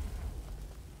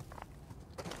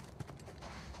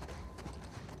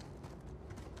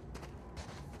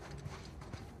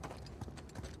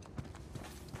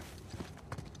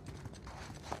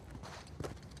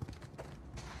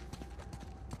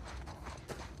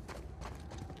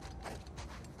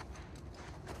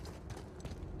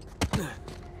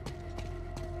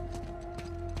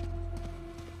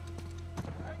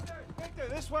 Victor,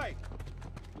 this way!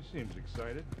 He seems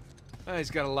excited. He's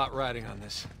got a lot riding on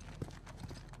this.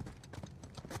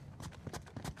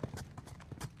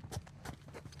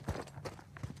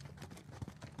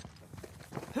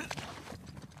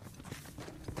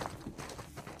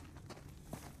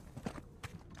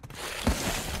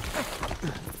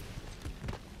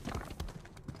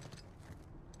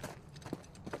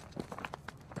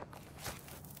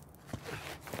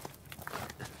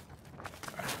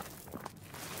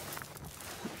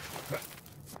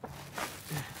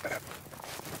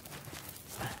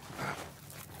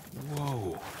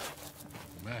 Whoa.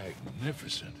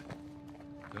 Magnificent.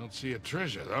 Don't see a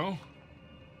treasure, though.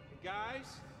 Guys?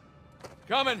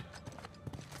 Coming!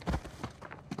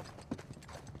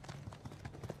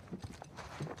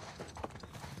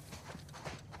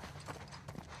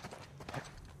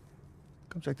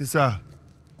 Come check this out.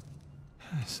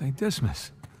 St.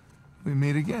 Dismas. We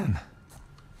meet again.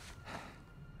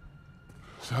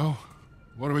 So,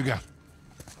 what do we got?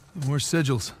 More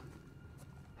sigils.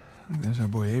 There's our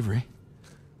boy Avery.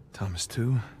 Thomas,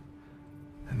 too.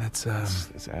 And that's,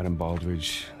 That's Adam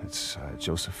Baldridge, that's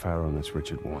Joseph Farrow, and that's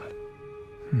Richard Warren.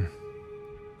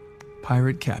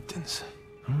 pirate captains.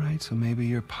 All right, so maybe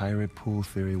your pirate pool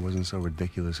theory wasn't so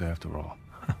ridiculous after all.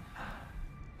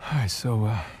 All right, so,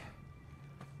 let's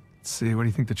see. What do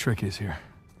you think the trick is here?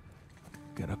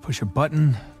 Gotta push a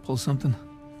button, pull something?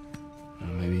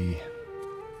 Maybe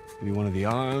one of the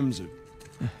arms, or...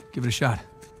 Give it a shot.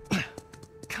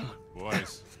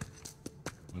 Boys,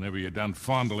 whenever you're done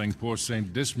fondling poor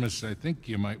St. Dismas, I think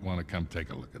you might want to come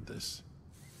take a look at this.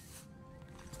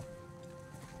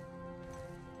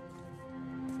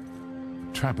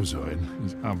 Trapezoid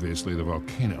is obviously the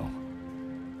volcano.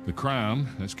 The crown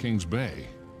is King's Bay.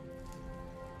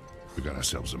 We got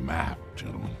ourselves a map,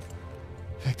 gentlemen.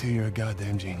 Victor, you're a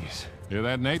goddamn genius. Hear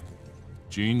that, Nate?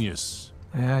 Genius.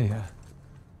 Yeah.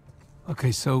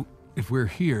 Okay, so if we're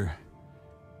here,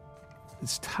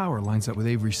 this tower lines up with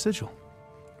Avery's sigil.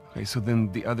 Okay, so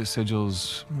then the other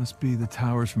sigils... Must be the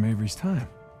towers from Avery's time.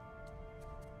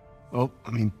 Well,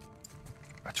 I mean,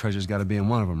 a treasure's gotta be in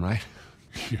one of them, right?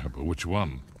 Yeah, but which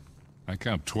one? I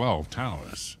count 12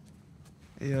 towers.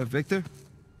 Hey, Victor?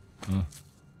 Huh?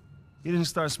 You didn't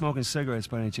start smoking cigarettes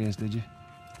by any chance, did you?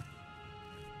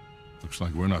 Looks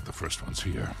like we're not the first ones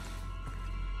here.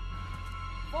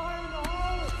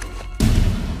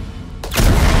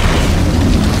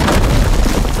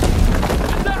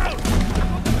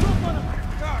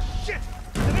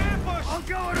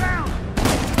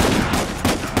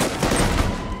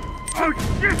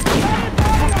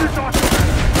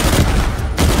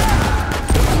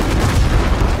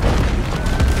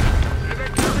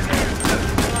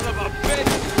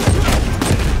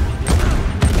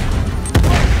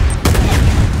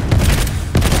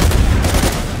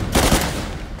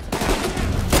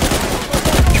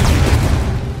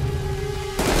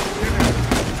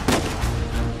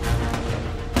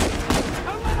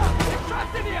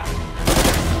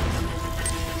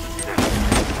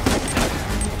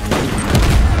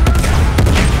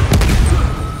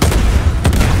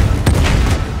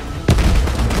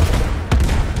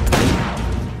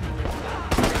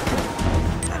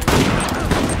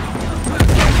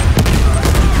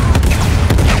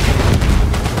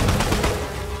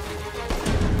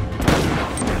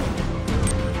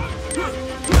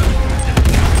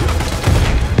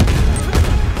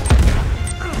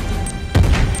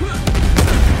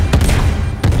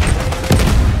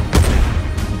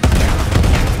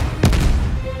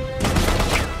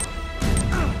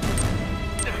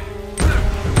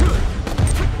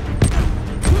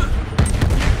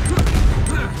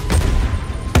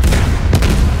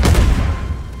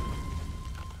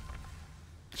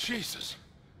 Jesus.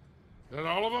 Is that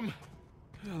all of them?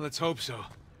 Well, let's hope so.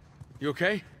 You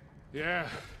okay? Yeah,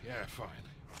 fine.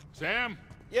 Sam?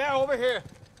 Yeah, over here.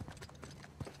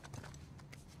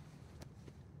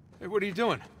 Hey, what are you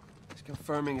doing? He's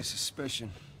confirming a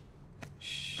suspicion.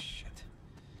 Shit.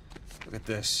 Look at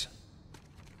this.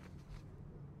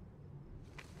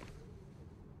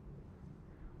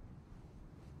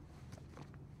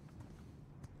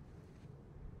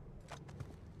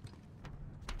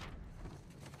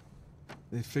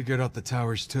 They figured out the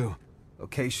towers, too.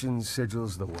 Locations,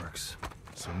 sigils, the works.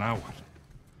 So now what?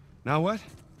 Now what?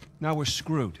 Now we're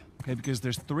screwed. Okay, because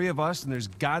there's 3 of us, and there's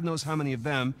God knows how many of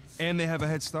them, and they have a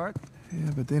head start?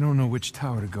 Yeah, but they don't know which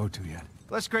tower to go to yet.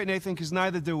 That's great, Nathan, because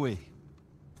neither do we.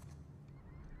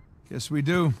 Yes, we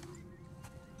do.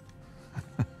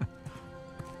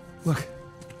 Look,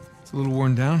 it's a little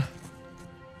worn down.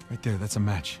 Right there, that's a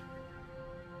match.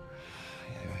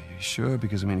 Yeah, you sure?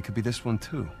 Because, I mean, it could be this one,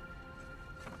 too.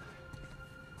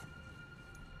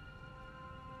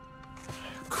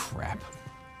 Crap.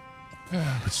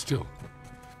 Yeah, but still,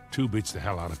 2 beats the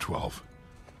hell out of 12.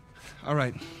 All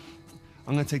right.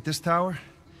 I'm gonna take this tower.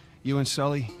 You and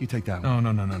Sully, you take that one.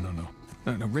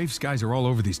 No, Rafe's guys are all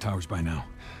over these towers by now.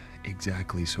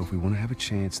 Exactly. So if we want to have a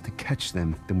chance to catch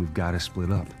them, then we've got to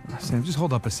split up. Sam, just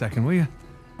hold up a second, will you?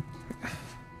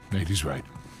 Nate, he's right.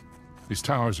 These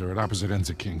towers are at opposite ends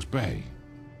of King's Bay.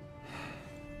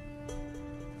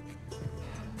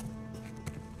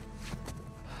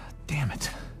 Damn it.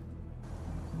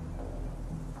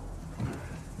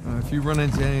 If you run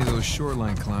into any of those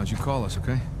shoreline clowns, you call us,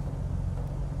 okay?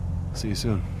 See you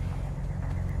soon.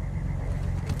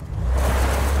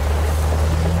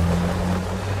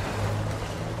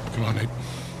 Come on, Nate.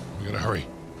 We gotta hurry.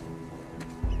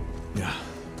 Yeah.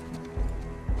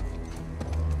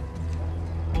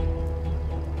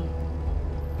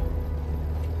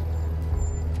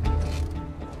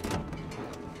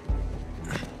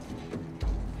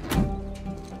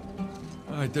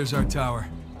 All right, there's our tower.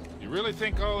 You really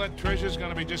think all that treasure's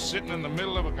gonna be just sitting in the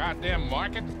middle of a goddamn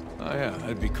market? Oh yeah,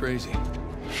 that'd be crazy.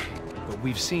 But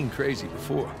we've seen crazy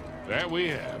before. That we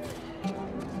have.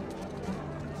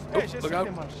 Oh, look out.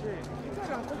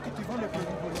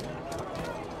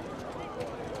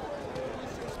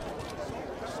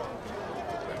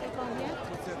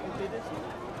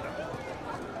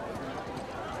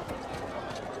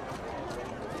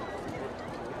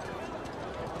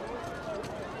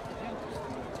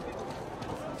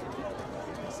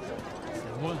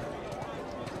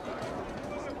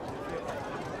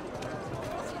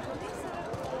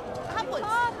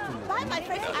 Buy my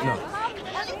fresh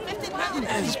only 50 pounds.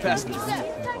 Just pass it. Would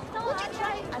you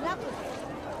try an apple?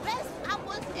 Best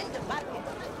apples in the market.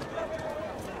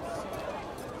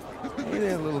 Hey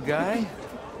there, little guy.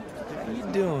 How you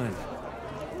doing?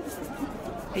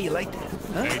 Hey, you like that,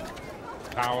 huh? Nate,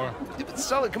 tower. Yeah, but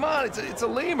Sully, come on, it's a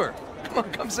lemur. Come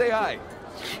on, come say hi.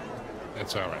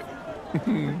 That's all right.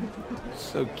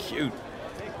 So cute.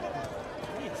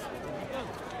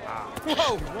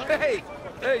 Whoa! Hey!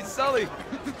 Hey, Sully!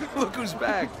 Look who's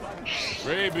back.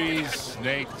 Rabies,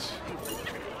 Nate.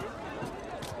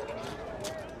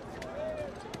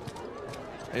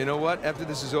 Hey, you know what? After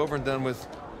this is over and done with,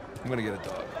 I'm gonna get a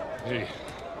dog. Hey,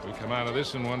 we come out of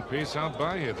this in one piece, I'll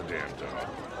buy you the damn dog.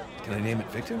 Can I name it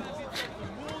Victor?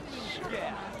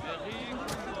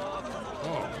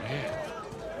 Oh, man.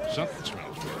 Something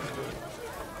smells really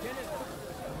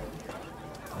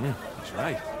good. That's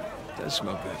right. It does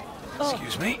smell good.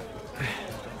 Excuse me.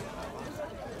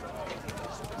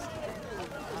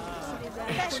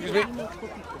 Excuse me.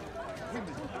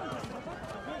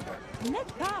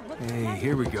 Hey,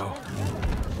 here we go.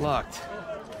 Locked.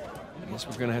 I guess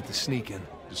we're gonna have to sneak in.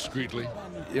 Discreetly.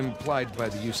 Implied by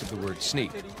the use of the word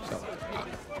sneak. So,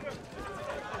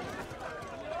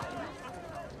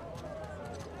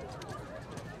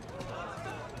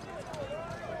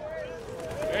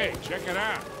 Hey, check it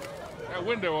out. That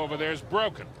window over there is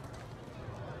broken.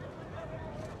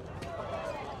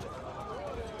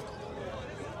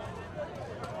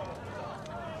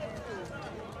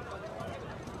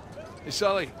 hey,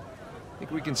 Sully.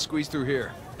 Think we can squeeze through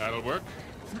here. That'll work.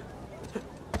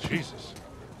 Jesus.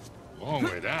 Long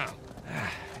way down.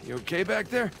 You okay back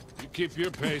there? You keep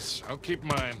your pace, I'll keep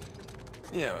mine.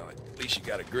 Yeah, well, at least you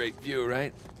got a great view,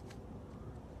 right?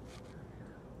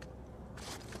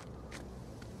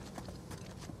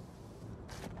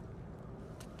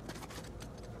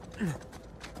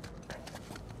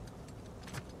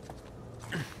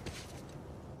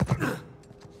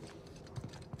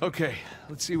 Okay,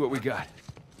 let's see what we got.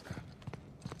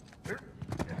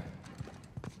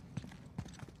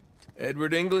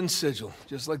 Edward England's sigil,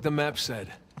 just like the map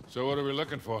said. So what are we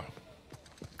looking for?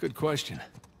 Good question.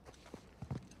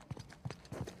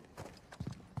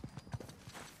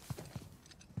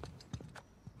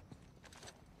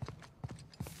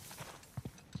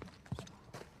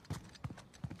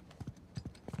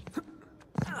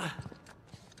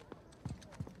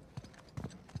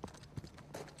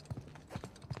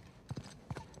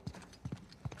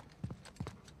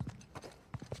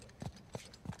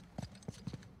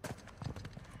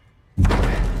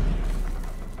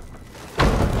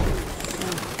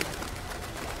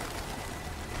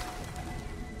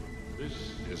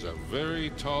 Is a very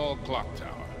tall clock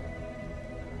tower.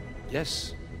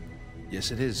 Yes.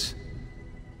 Yes, it is.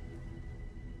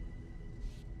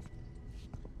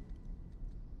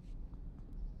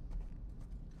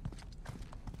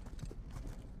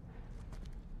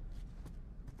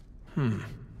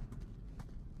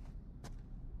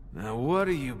 Now, what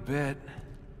do you bet?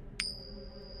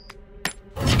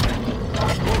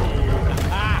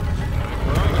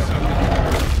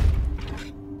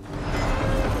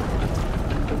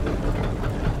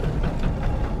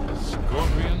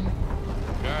 Scorpion?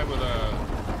 Guy with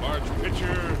a large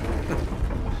pitcher?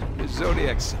 The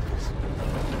Zodiac symbols.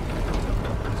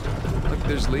 Look,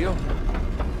 there's Leo.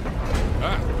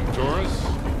 Ah, Taurus.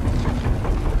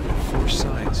 4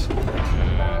 signs.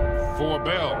 And 4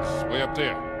 bells, way up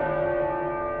there.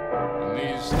 And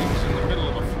these things in the middle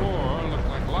of the floor look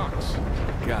like locks.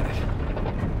 Got it.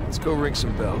 Let's go ring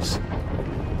some bells.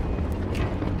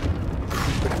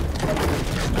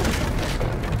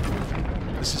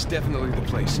 This is definitely the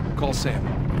place. Call Sam.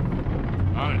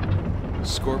 On it.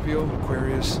 Scorpio,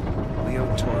 Aquarius, Leo,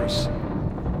 Taurus.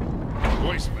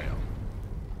 Voicemail.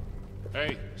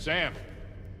 Hey, Sam.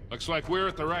 Looks like we're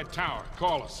at the right tower.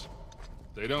 Call us.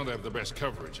 They don't have the best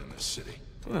coverage in this city.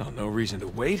 Well, no reason to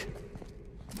wait.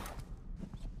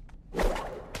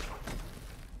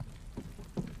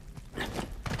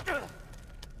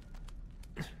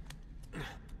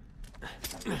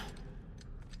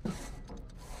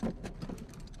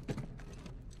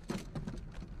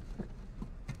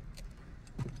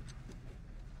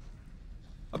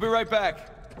 I'll be right back.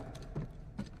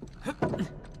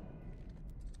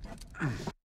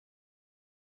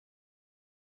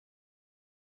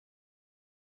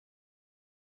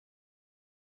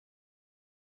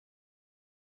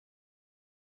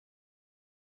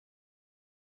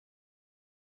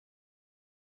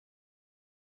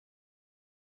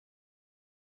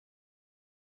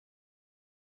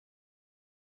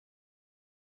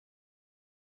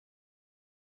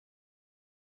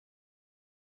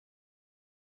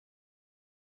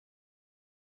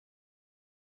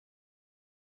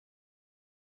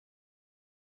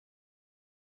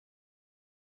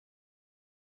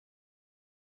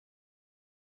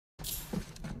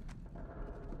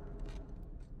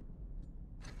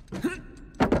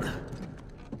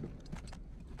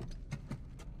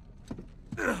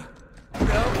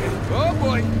 Oh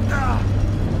boy!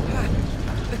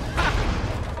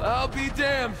 I'll be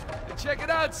damned. Check it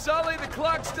out, Sully. The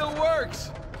clock still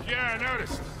works. Yeah, I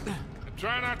noticed.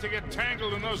 Try not to get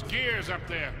tangled in those gears up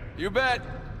there. You bet.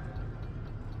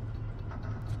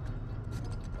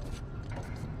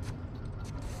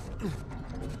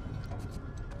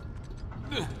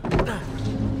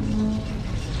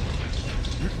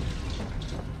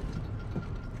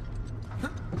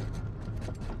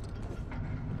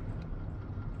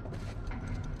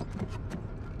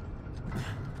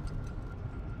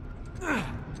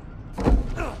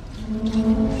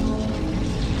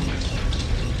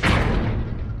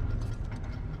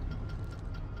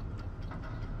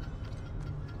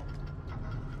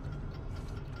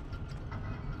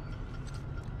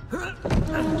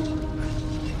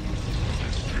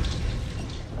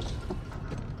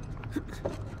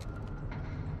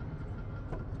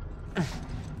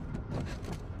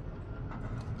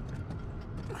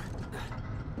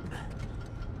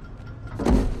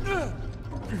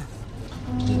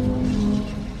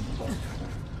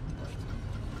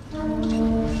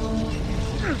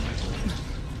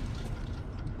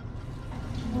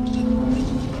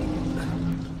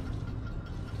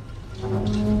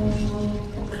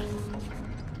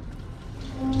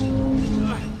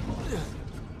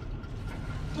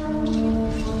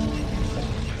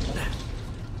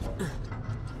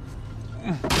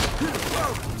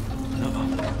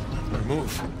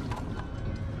 Move.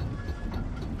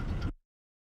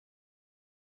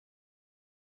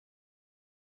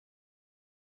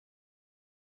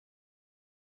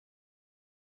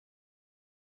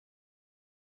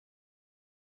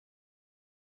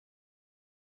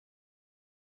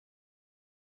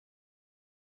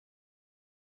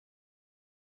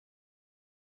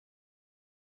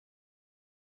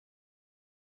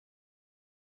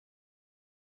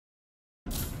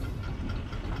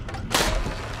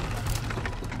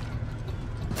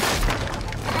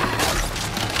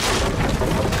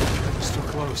 Still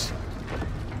close.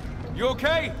 You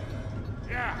okay?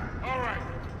 Yeah, all right.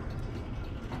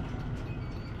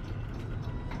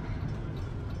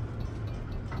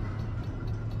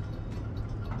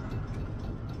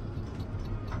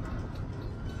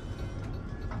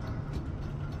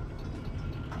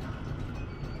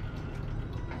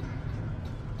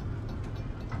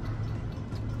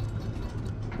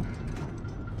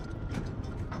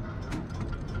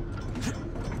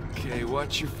 Okay,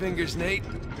 watch your fingers, Nate.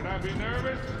 Should I be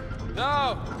nervous?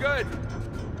 No, good.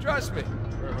 Trust me.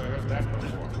 Where have I heard that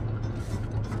before?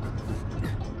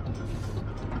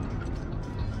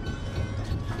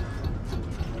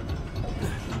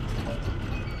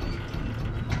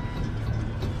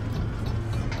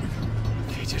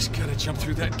 Okay, just gotta jump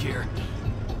through that gear.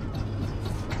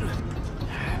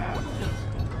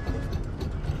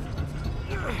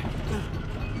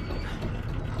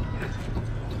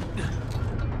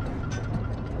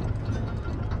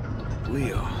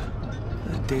 Leo.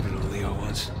 I dated a Leo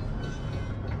once.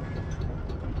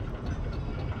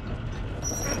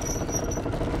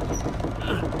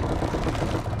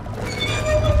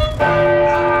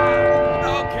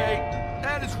 Okay,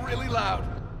 that is really loud.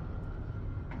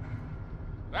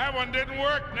 That one didn't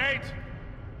work, Nate.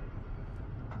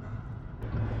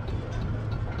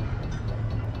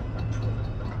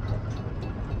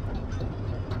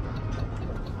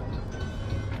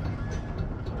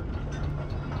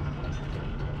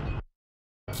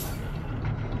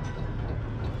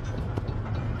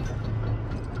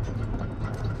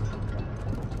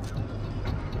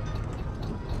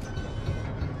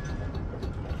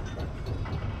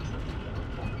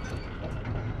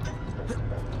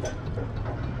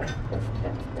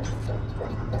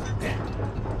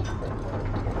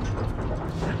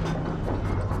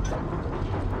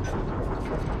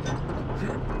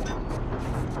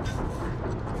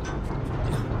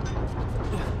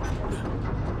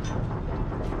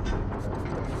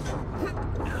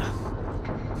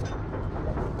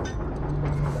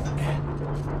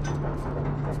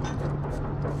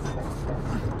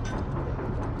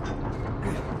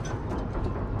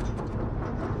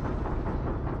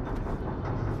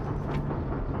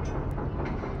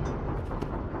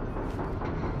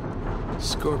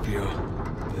 Scorpio.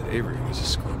 That Avery was a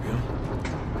Scorpio.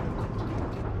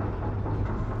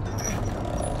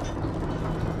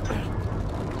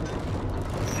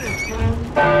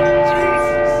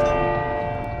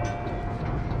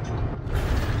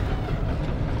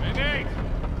 Hey, Nate!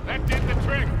 That did the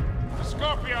trick. The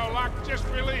Scorpio lock just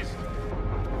released.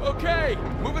 Okay,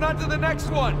 moving on to the next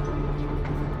one.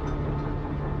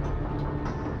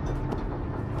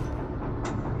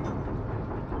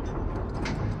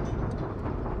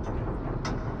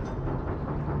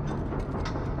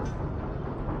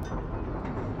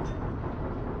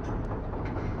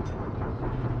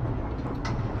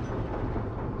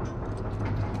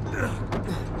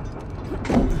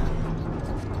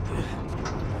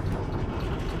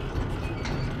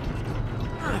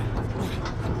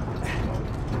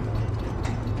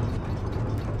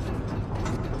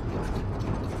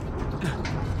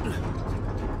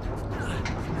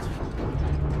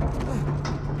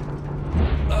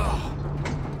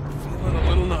 Feeling a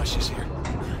little nauseous here.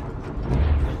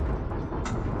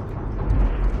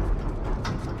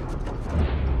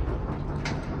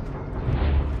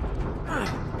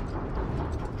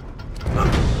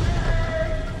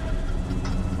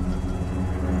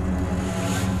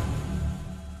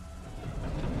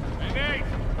 Hey, Nate!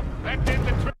 That did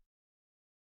the trick.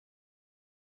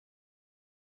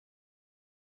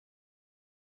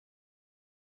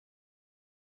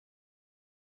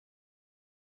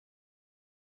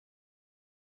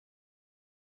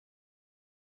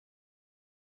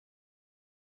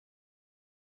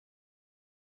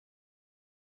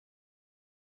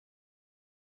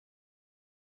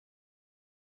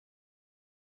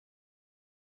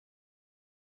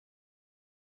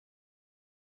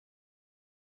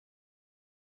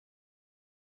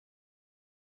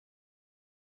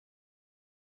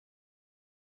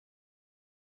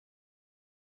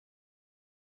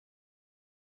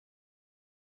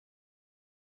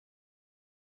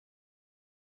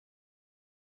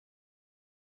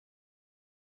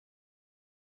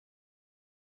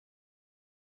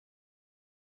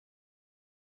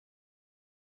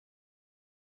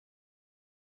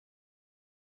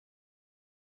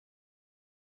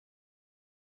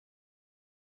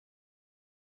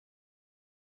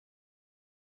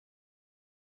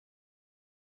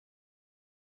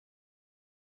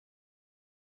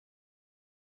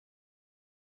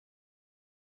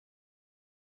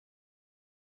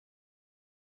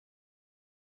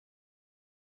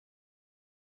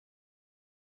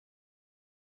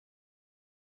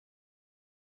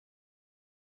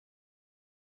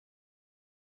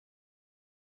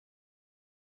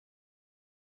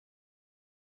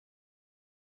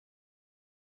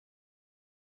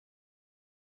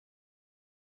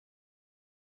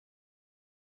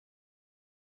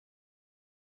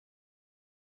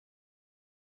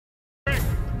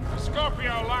 The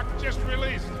Scorpio lock just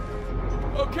released.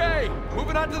 Okay,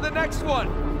 moving on to the next one.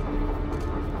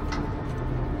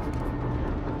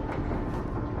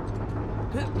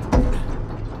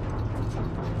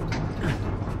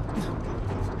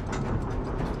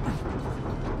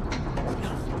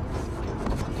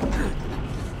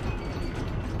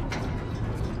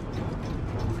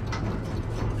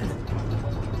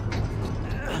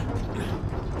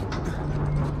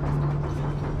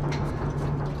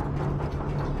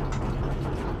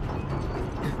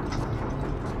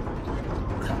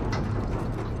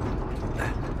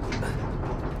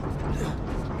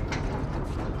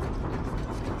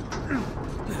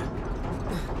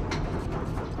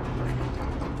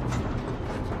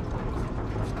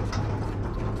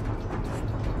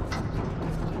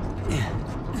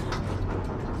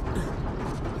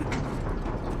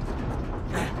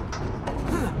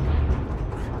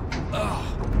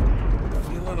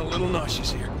 Feeling a little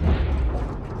nauseous here.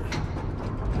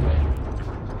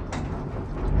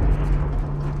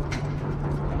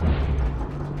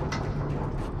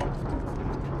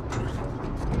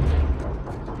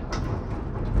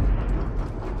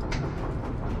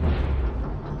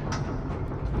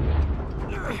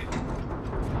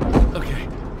 Okay,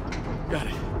 got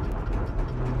it.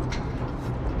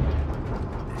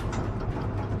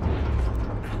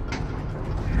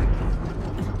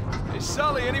 Hey,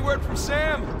 Sully, any word from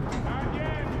Sam? Not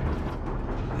yet.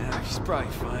 Yeah, he's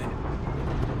probably fine.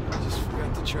 Just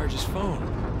forgot to charge his phone.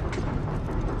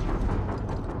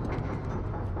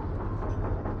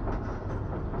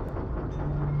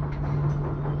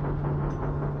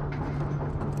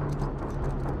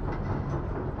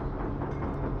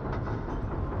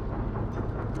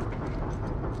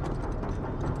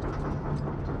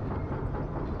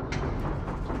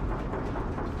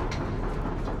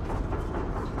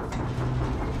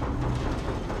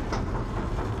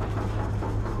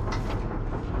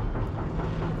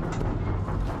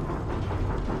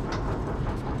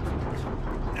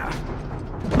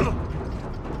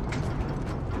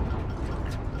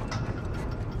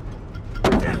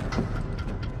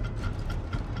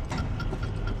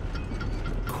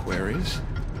 there is.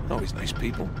 Always nice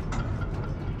people.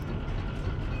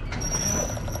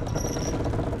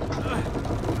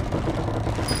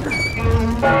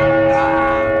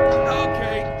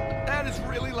 Okay, that is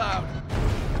really loud.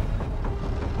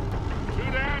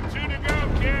 2 down, 2 to go,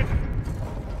 kid.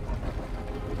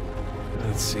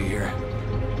 Let's see here.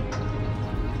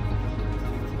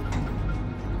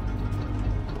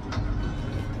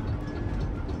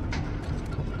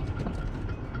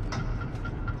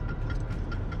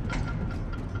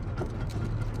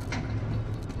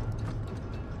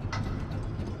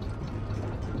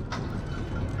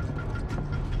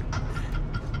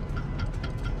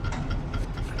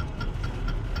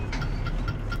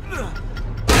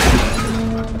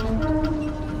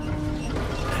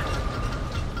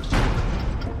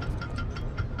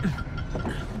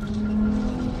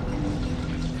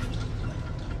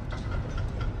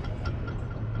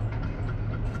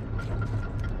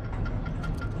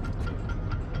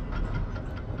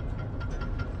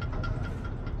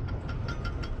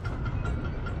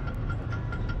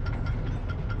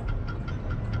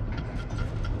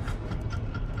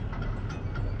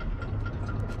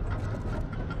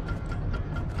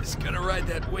 Just gonna ride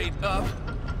that weight up.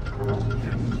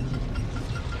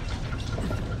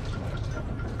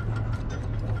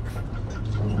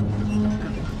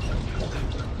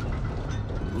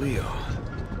 Leo.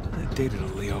 I dated a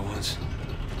Leo once.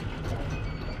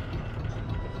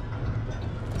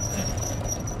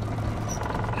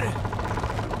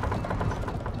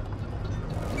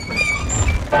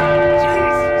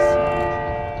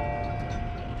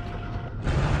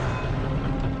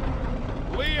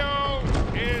 Leo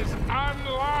is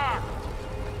unlocked.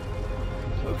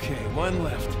 Okay, one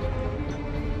left.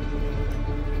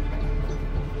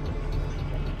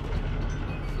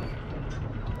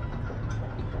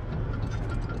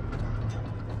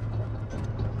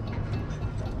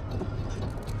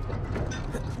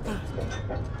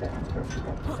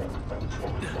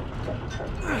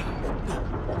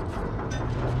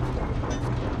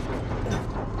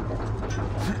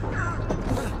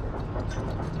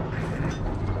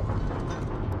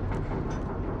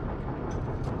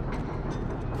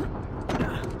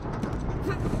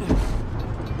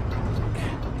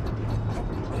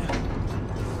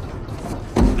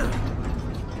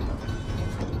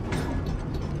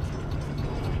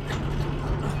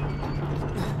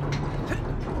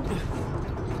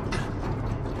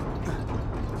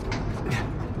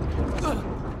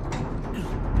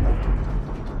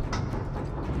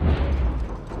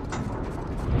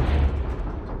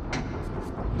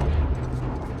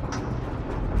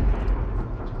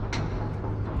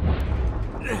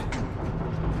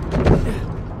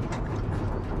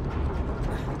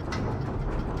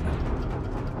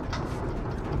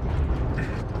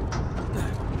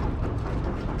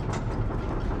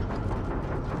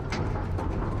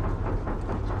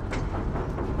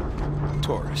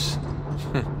 Taurus.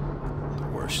 The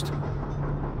worst.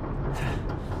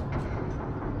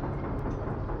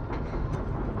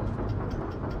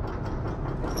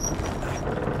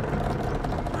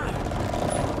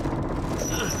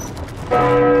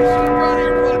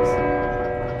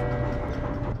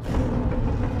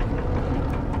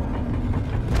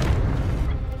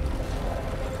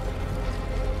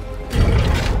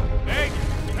 Hey,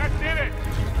 that did it.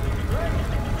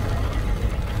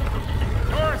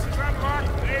 Doris is unlocked.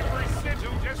 Avery's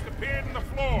sigil just appeared in the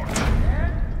floor.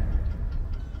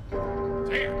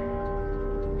 Damn.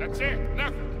 That's it.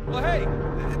 Nothing. Well, hey,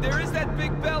 there is that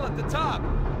big bell at the top.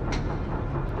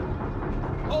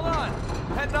 Hold on.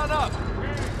 Heading on up.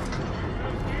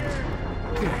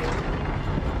 Okay.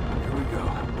 Here we go.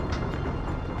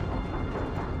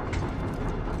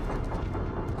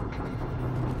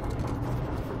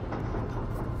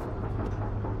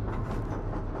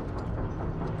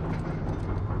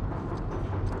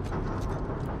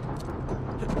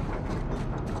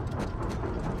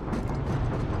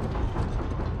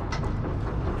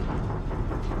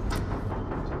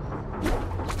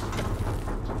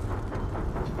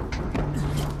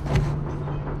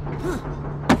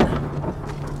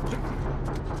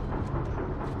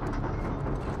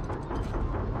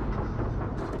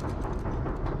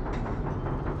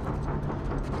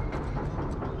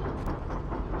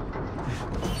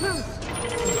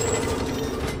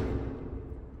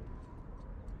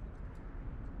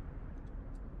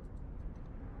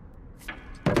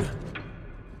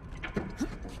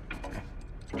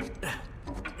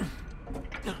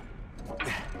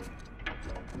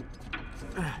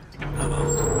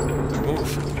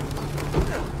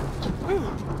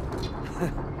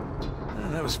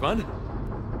 That was fun.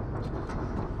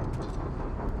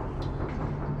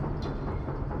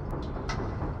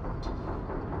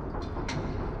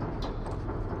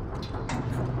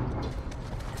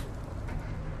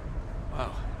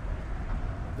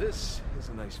 this is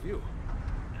a nice view.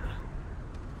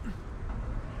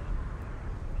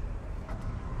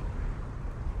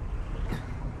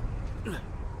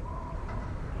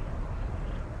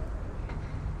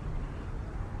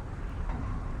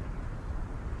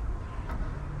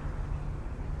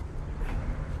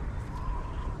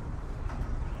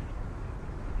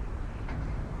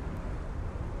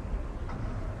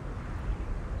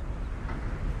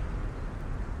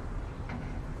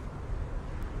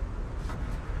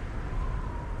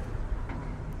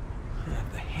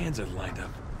 The hands are lined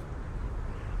up.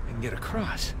 I can get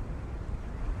across.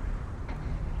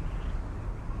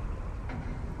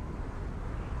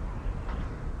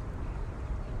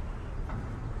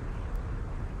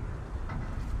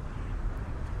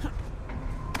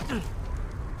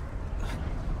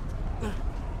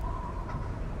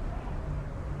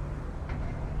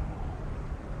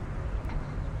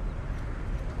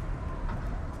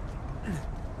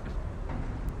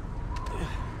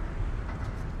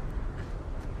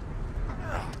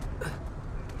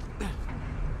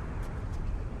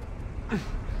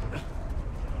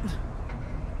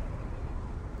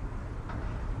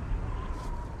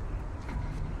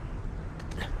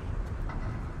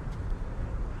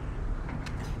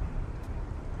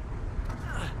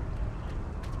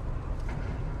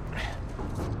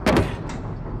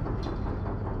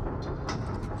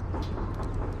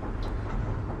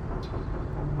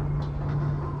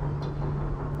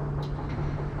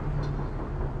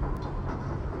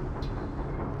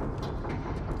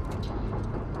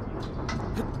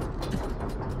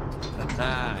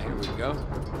 Ah, here we go.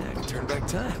 Yeah, I can turn back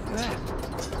time. Look at that.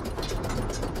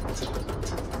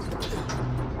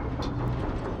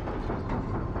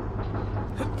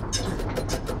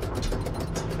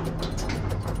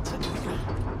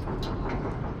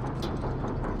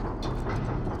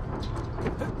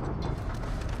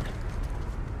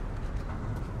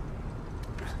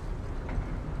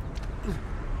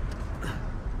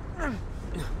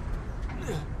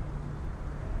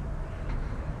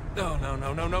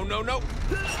 No.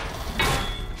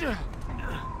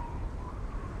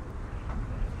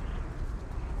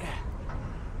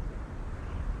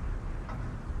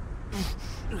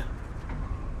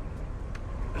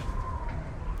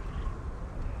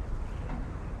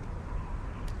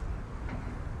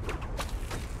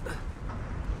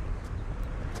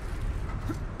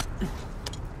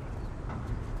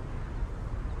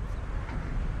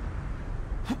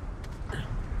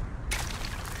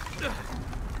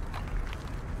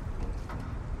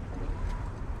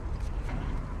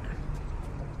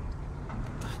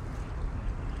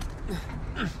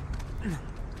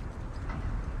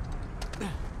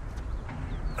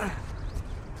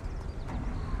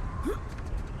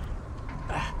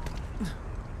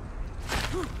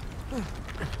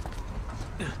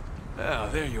 Oh,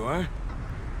 there you are.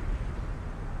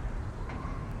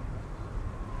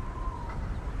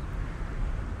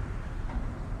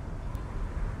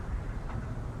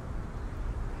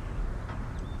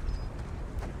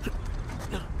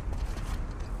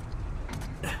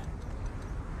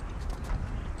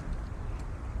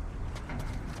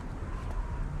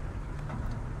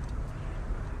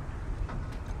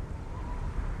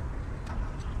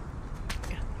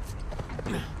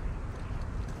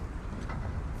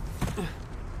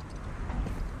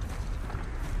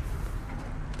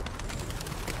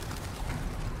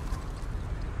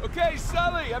 Okay,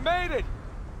 Sully, I made it!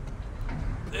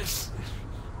 This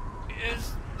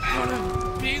is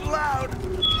gonna be loud.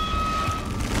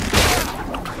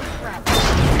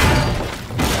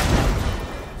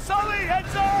 Sully,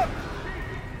 heads up!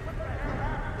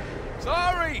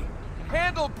 Sorry!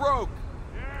 Handle broke!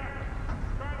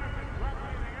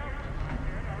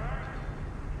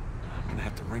 I'm gonna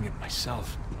have to ring it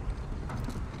myself.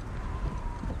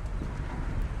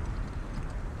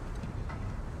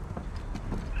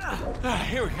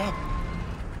 Here we go.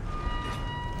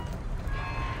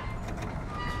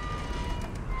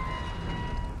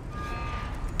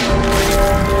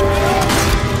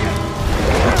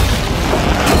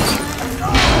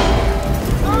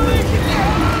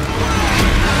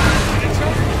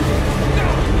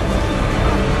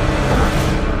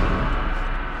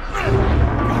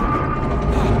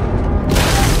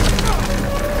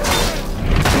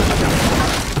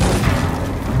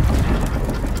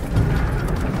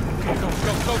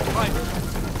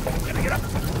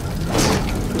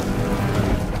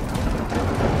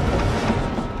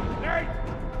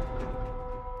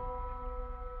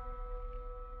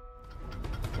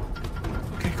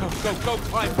 Go,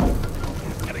 climb!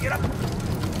 Gotta get up!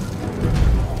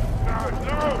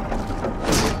 No!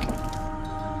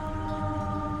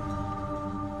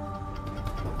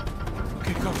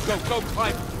 Okay, go,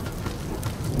 climb!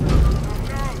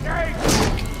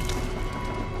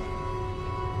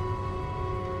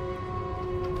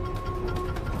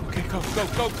 Go, go,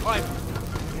 go, climb.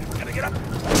 Gotta get up.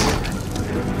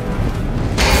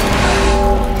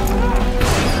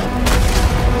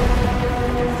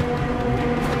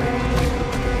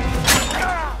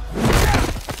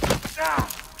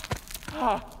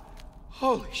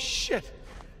 Holy shit.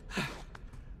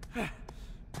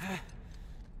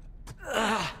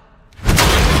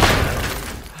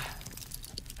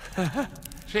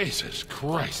 Jesus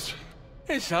Christ.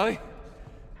 Hey, Sally.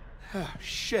 Oh,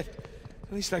 shit.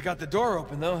 At least I got the door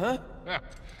open, though, huh?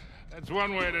 That's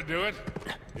one way to do it.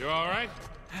 You all right?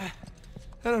 I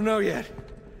don't know yet.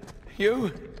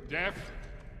 You? Deaf?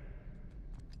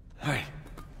 All right.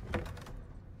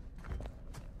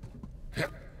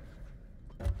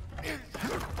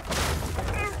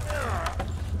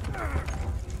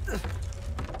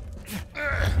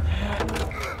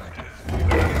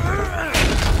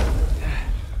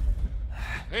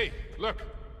 Hey, look.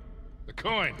 The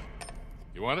coin.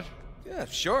 You want it? Yeah,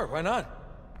 sure, why not?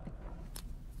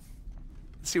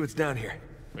 Let's see what's down here.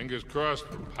 Fingers crossed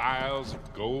for piles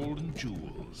of gold and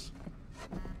jewels.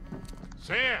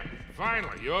 Sam,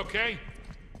 finally, you okay?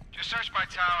 Just searched my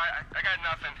tower. I got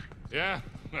nothing. Yeah?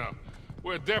 No.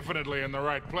 We're definitely in the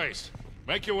right place.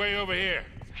 Make your way over here.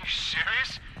 You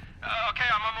serious? Okay,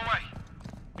 I'm on my way.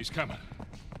 He's coming.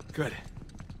 Good.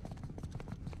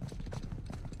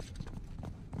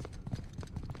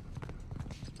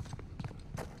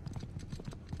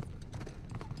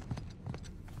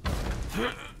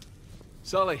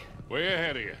 Sully. Way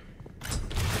ahead of you.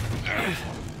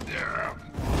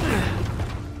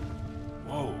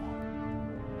 Whoa.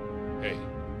 Hey,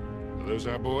 are those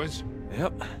our boys?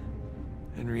 Yep.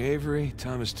 Henry Avery,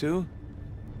 Thomas too.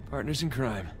 Partners in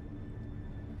crime.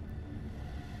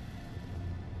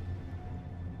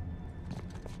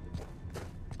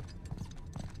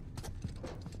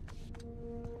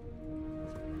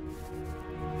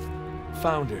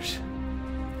 Founders.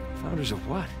 Founders of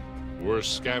what?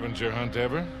 Worst scavenger hunt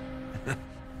ever?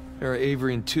 There are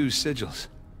Avery and two sigils.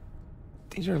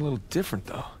 These are a little different,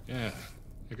 though. Yeah.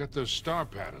 They got those star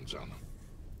patterns on them.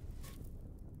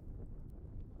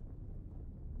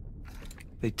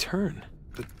 They turn.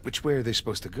 But which way are they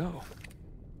supposed to go?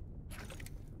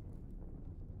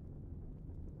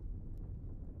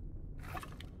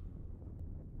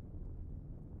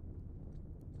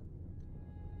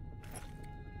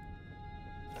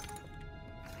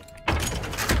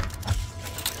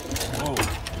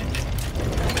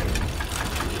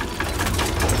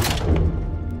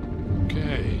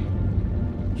 Okay.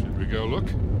 Should we go look?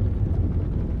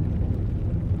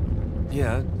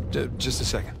 Yeah, just a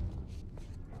second.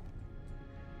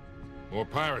 More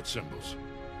pirate symbols.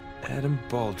 Adam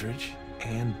Baldridge,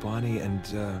 Anne Bonny, and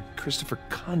Christopher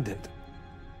Condent.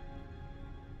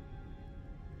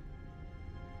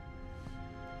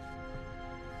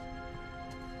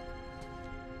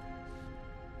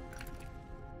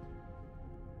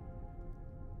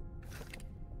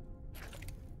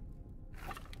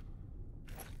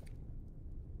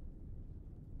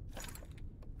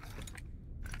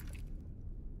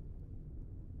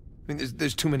 I mean,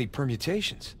 there's too many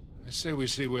permutations. I say we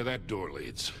see where that door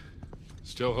leads.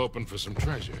 Still hoping for some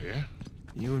treasure, yeah?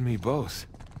 You and me both.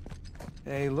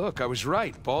 Hey, look, I was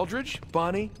right. Baldridge,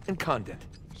 Bonny, and Condent.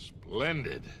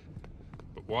 Splendid.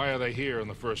 But why are they here in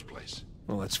the first place?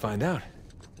 Well, let's find out.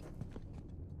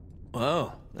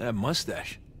 Wow, that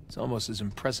mustache. It's almost as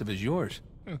impressive as yours.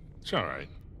 It's all right.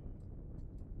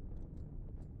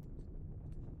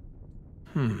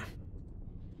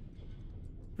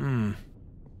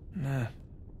 Nah.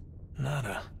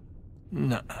 Nada.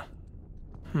 Nuh-uh.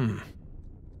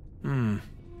 Nah.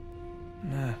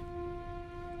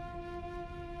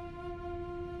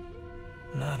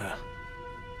 Nada.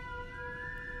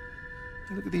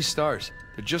 Hey, look at these stars.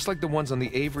 They're just like the ones on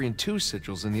the Avery and two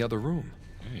sigils in the other room.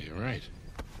 Yeah, you're right.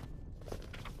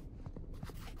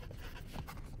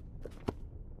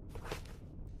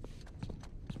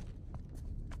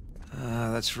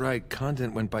 Ah, that's right.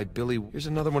 Condent went by Billy. Here's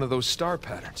another one of those star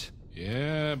patterns.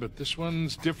 Yeah, but this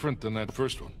one's different than that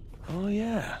first one. Oh,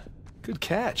 yeah. Good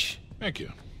catch. Thank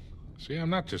you. See, I'm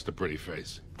not just a pretty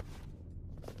face.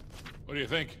 What do you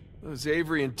think? Those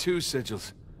Avery and two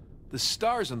sigils. The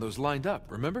stars on those lined up,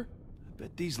 remember? I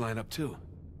bet these line up too.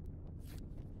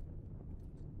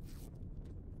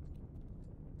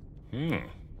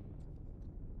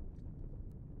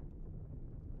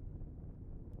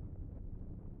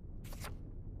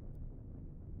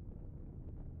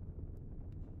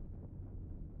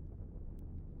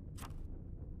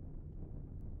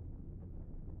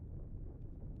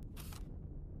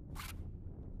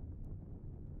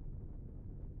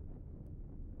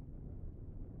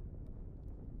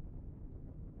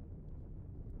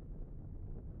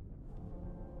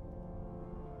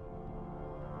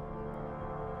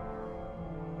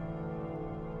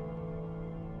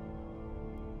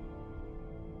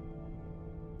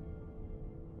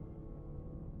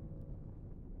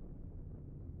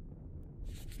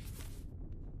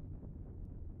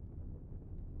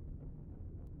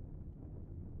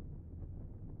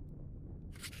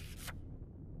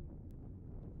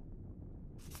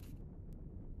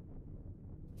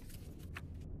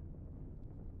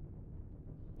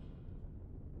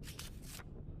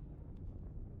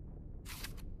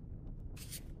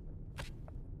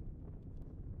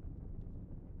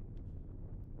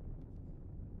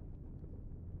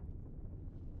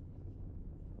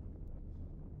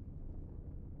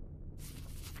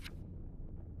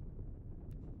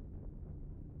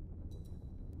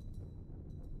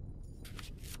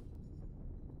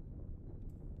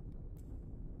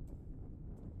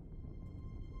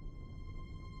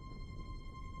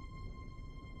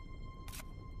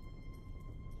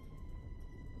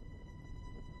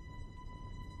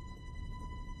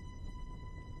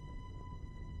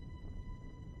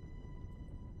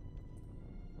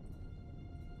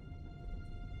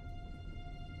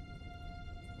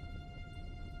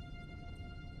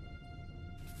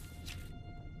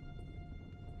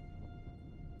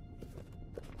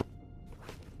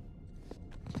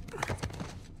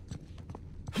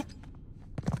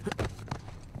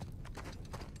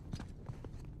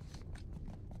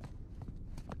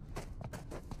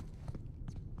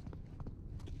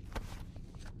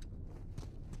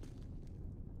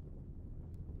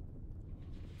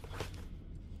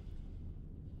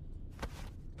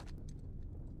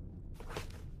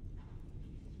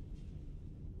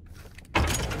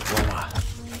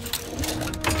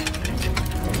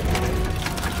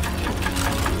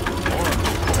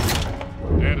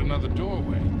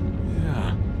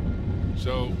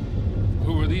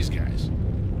 Who are these guys?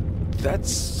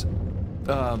 That's...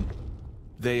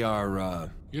 They are,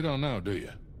 You don't know, do you?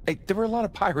 Hey, there were a lot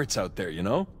of pirates out there, you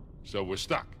know? So we're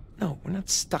stuck. No, we're not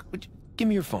stuck. Give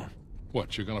me your phone.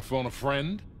 What, you're gonna phone a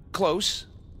friend? Close.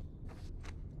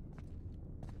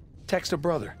 Text a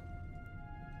brother.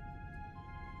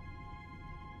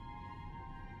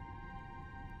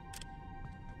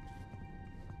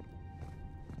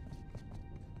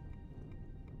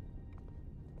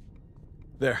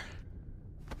 There.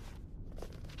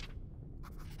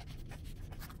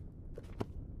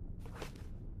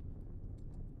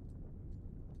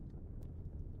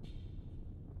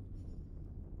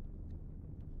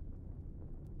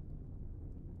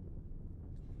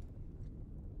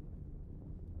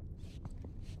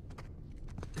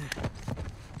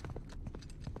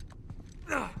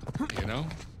 You know,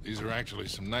 these are actually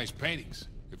some nice paintings.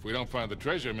 If we don't find the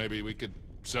treasure, maybe we could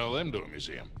sell them to a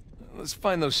museum. Let's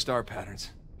find those star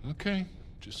patterns. Okay,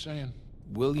 just saying.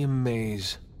 William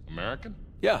Mays. American?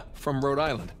 Yeah, from Rhode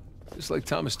Island. Just like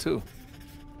Thomas, too.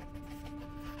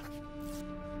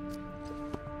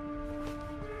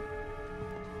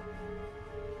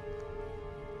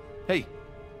 Hey,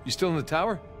 you still in the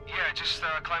tower? Yeah, just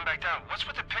climb back down. What's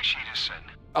with the picture you just sent?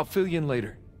 I'll fill you in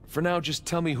later. For now, just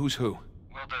tell me who's who.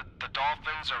 Well, the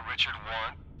dolphins are Richard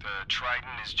Want, the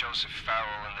trident is Joseph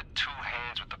Farrell, and the two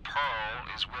hands with the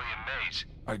pearl is William Mays.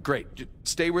 All right, great. Just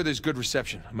stay where there's good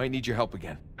reception. I might need your help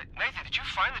again. But Nathan, did you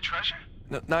find the treasure?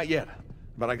 No, not yet.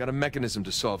 But I got a mechanism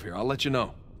to solve here. I'll let you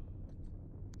know.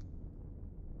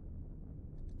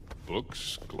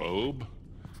 Books, globe.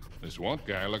 This Want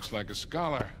guy looks like a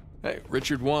scholar. Hey,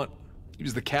 Richard Want. He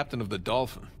was the captain of the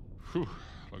Dolphin. Whew.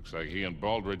 Looks like he and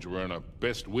Baldridge were in a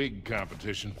best wig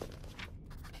competition.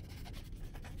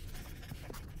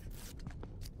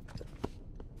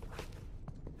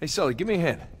 Hey, Sully, give me a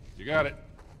hand. You got it.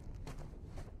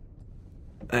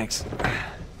 Thanks.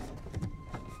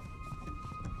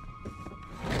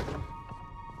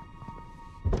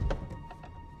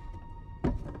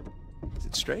 Is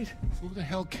it straight? Who the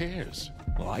hell cares?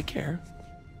 Well, I care.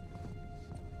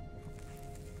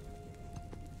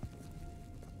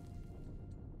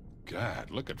 God,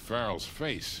 look at Farrell's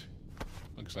face.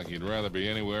 Looks like he'd rather be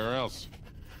anywhere else.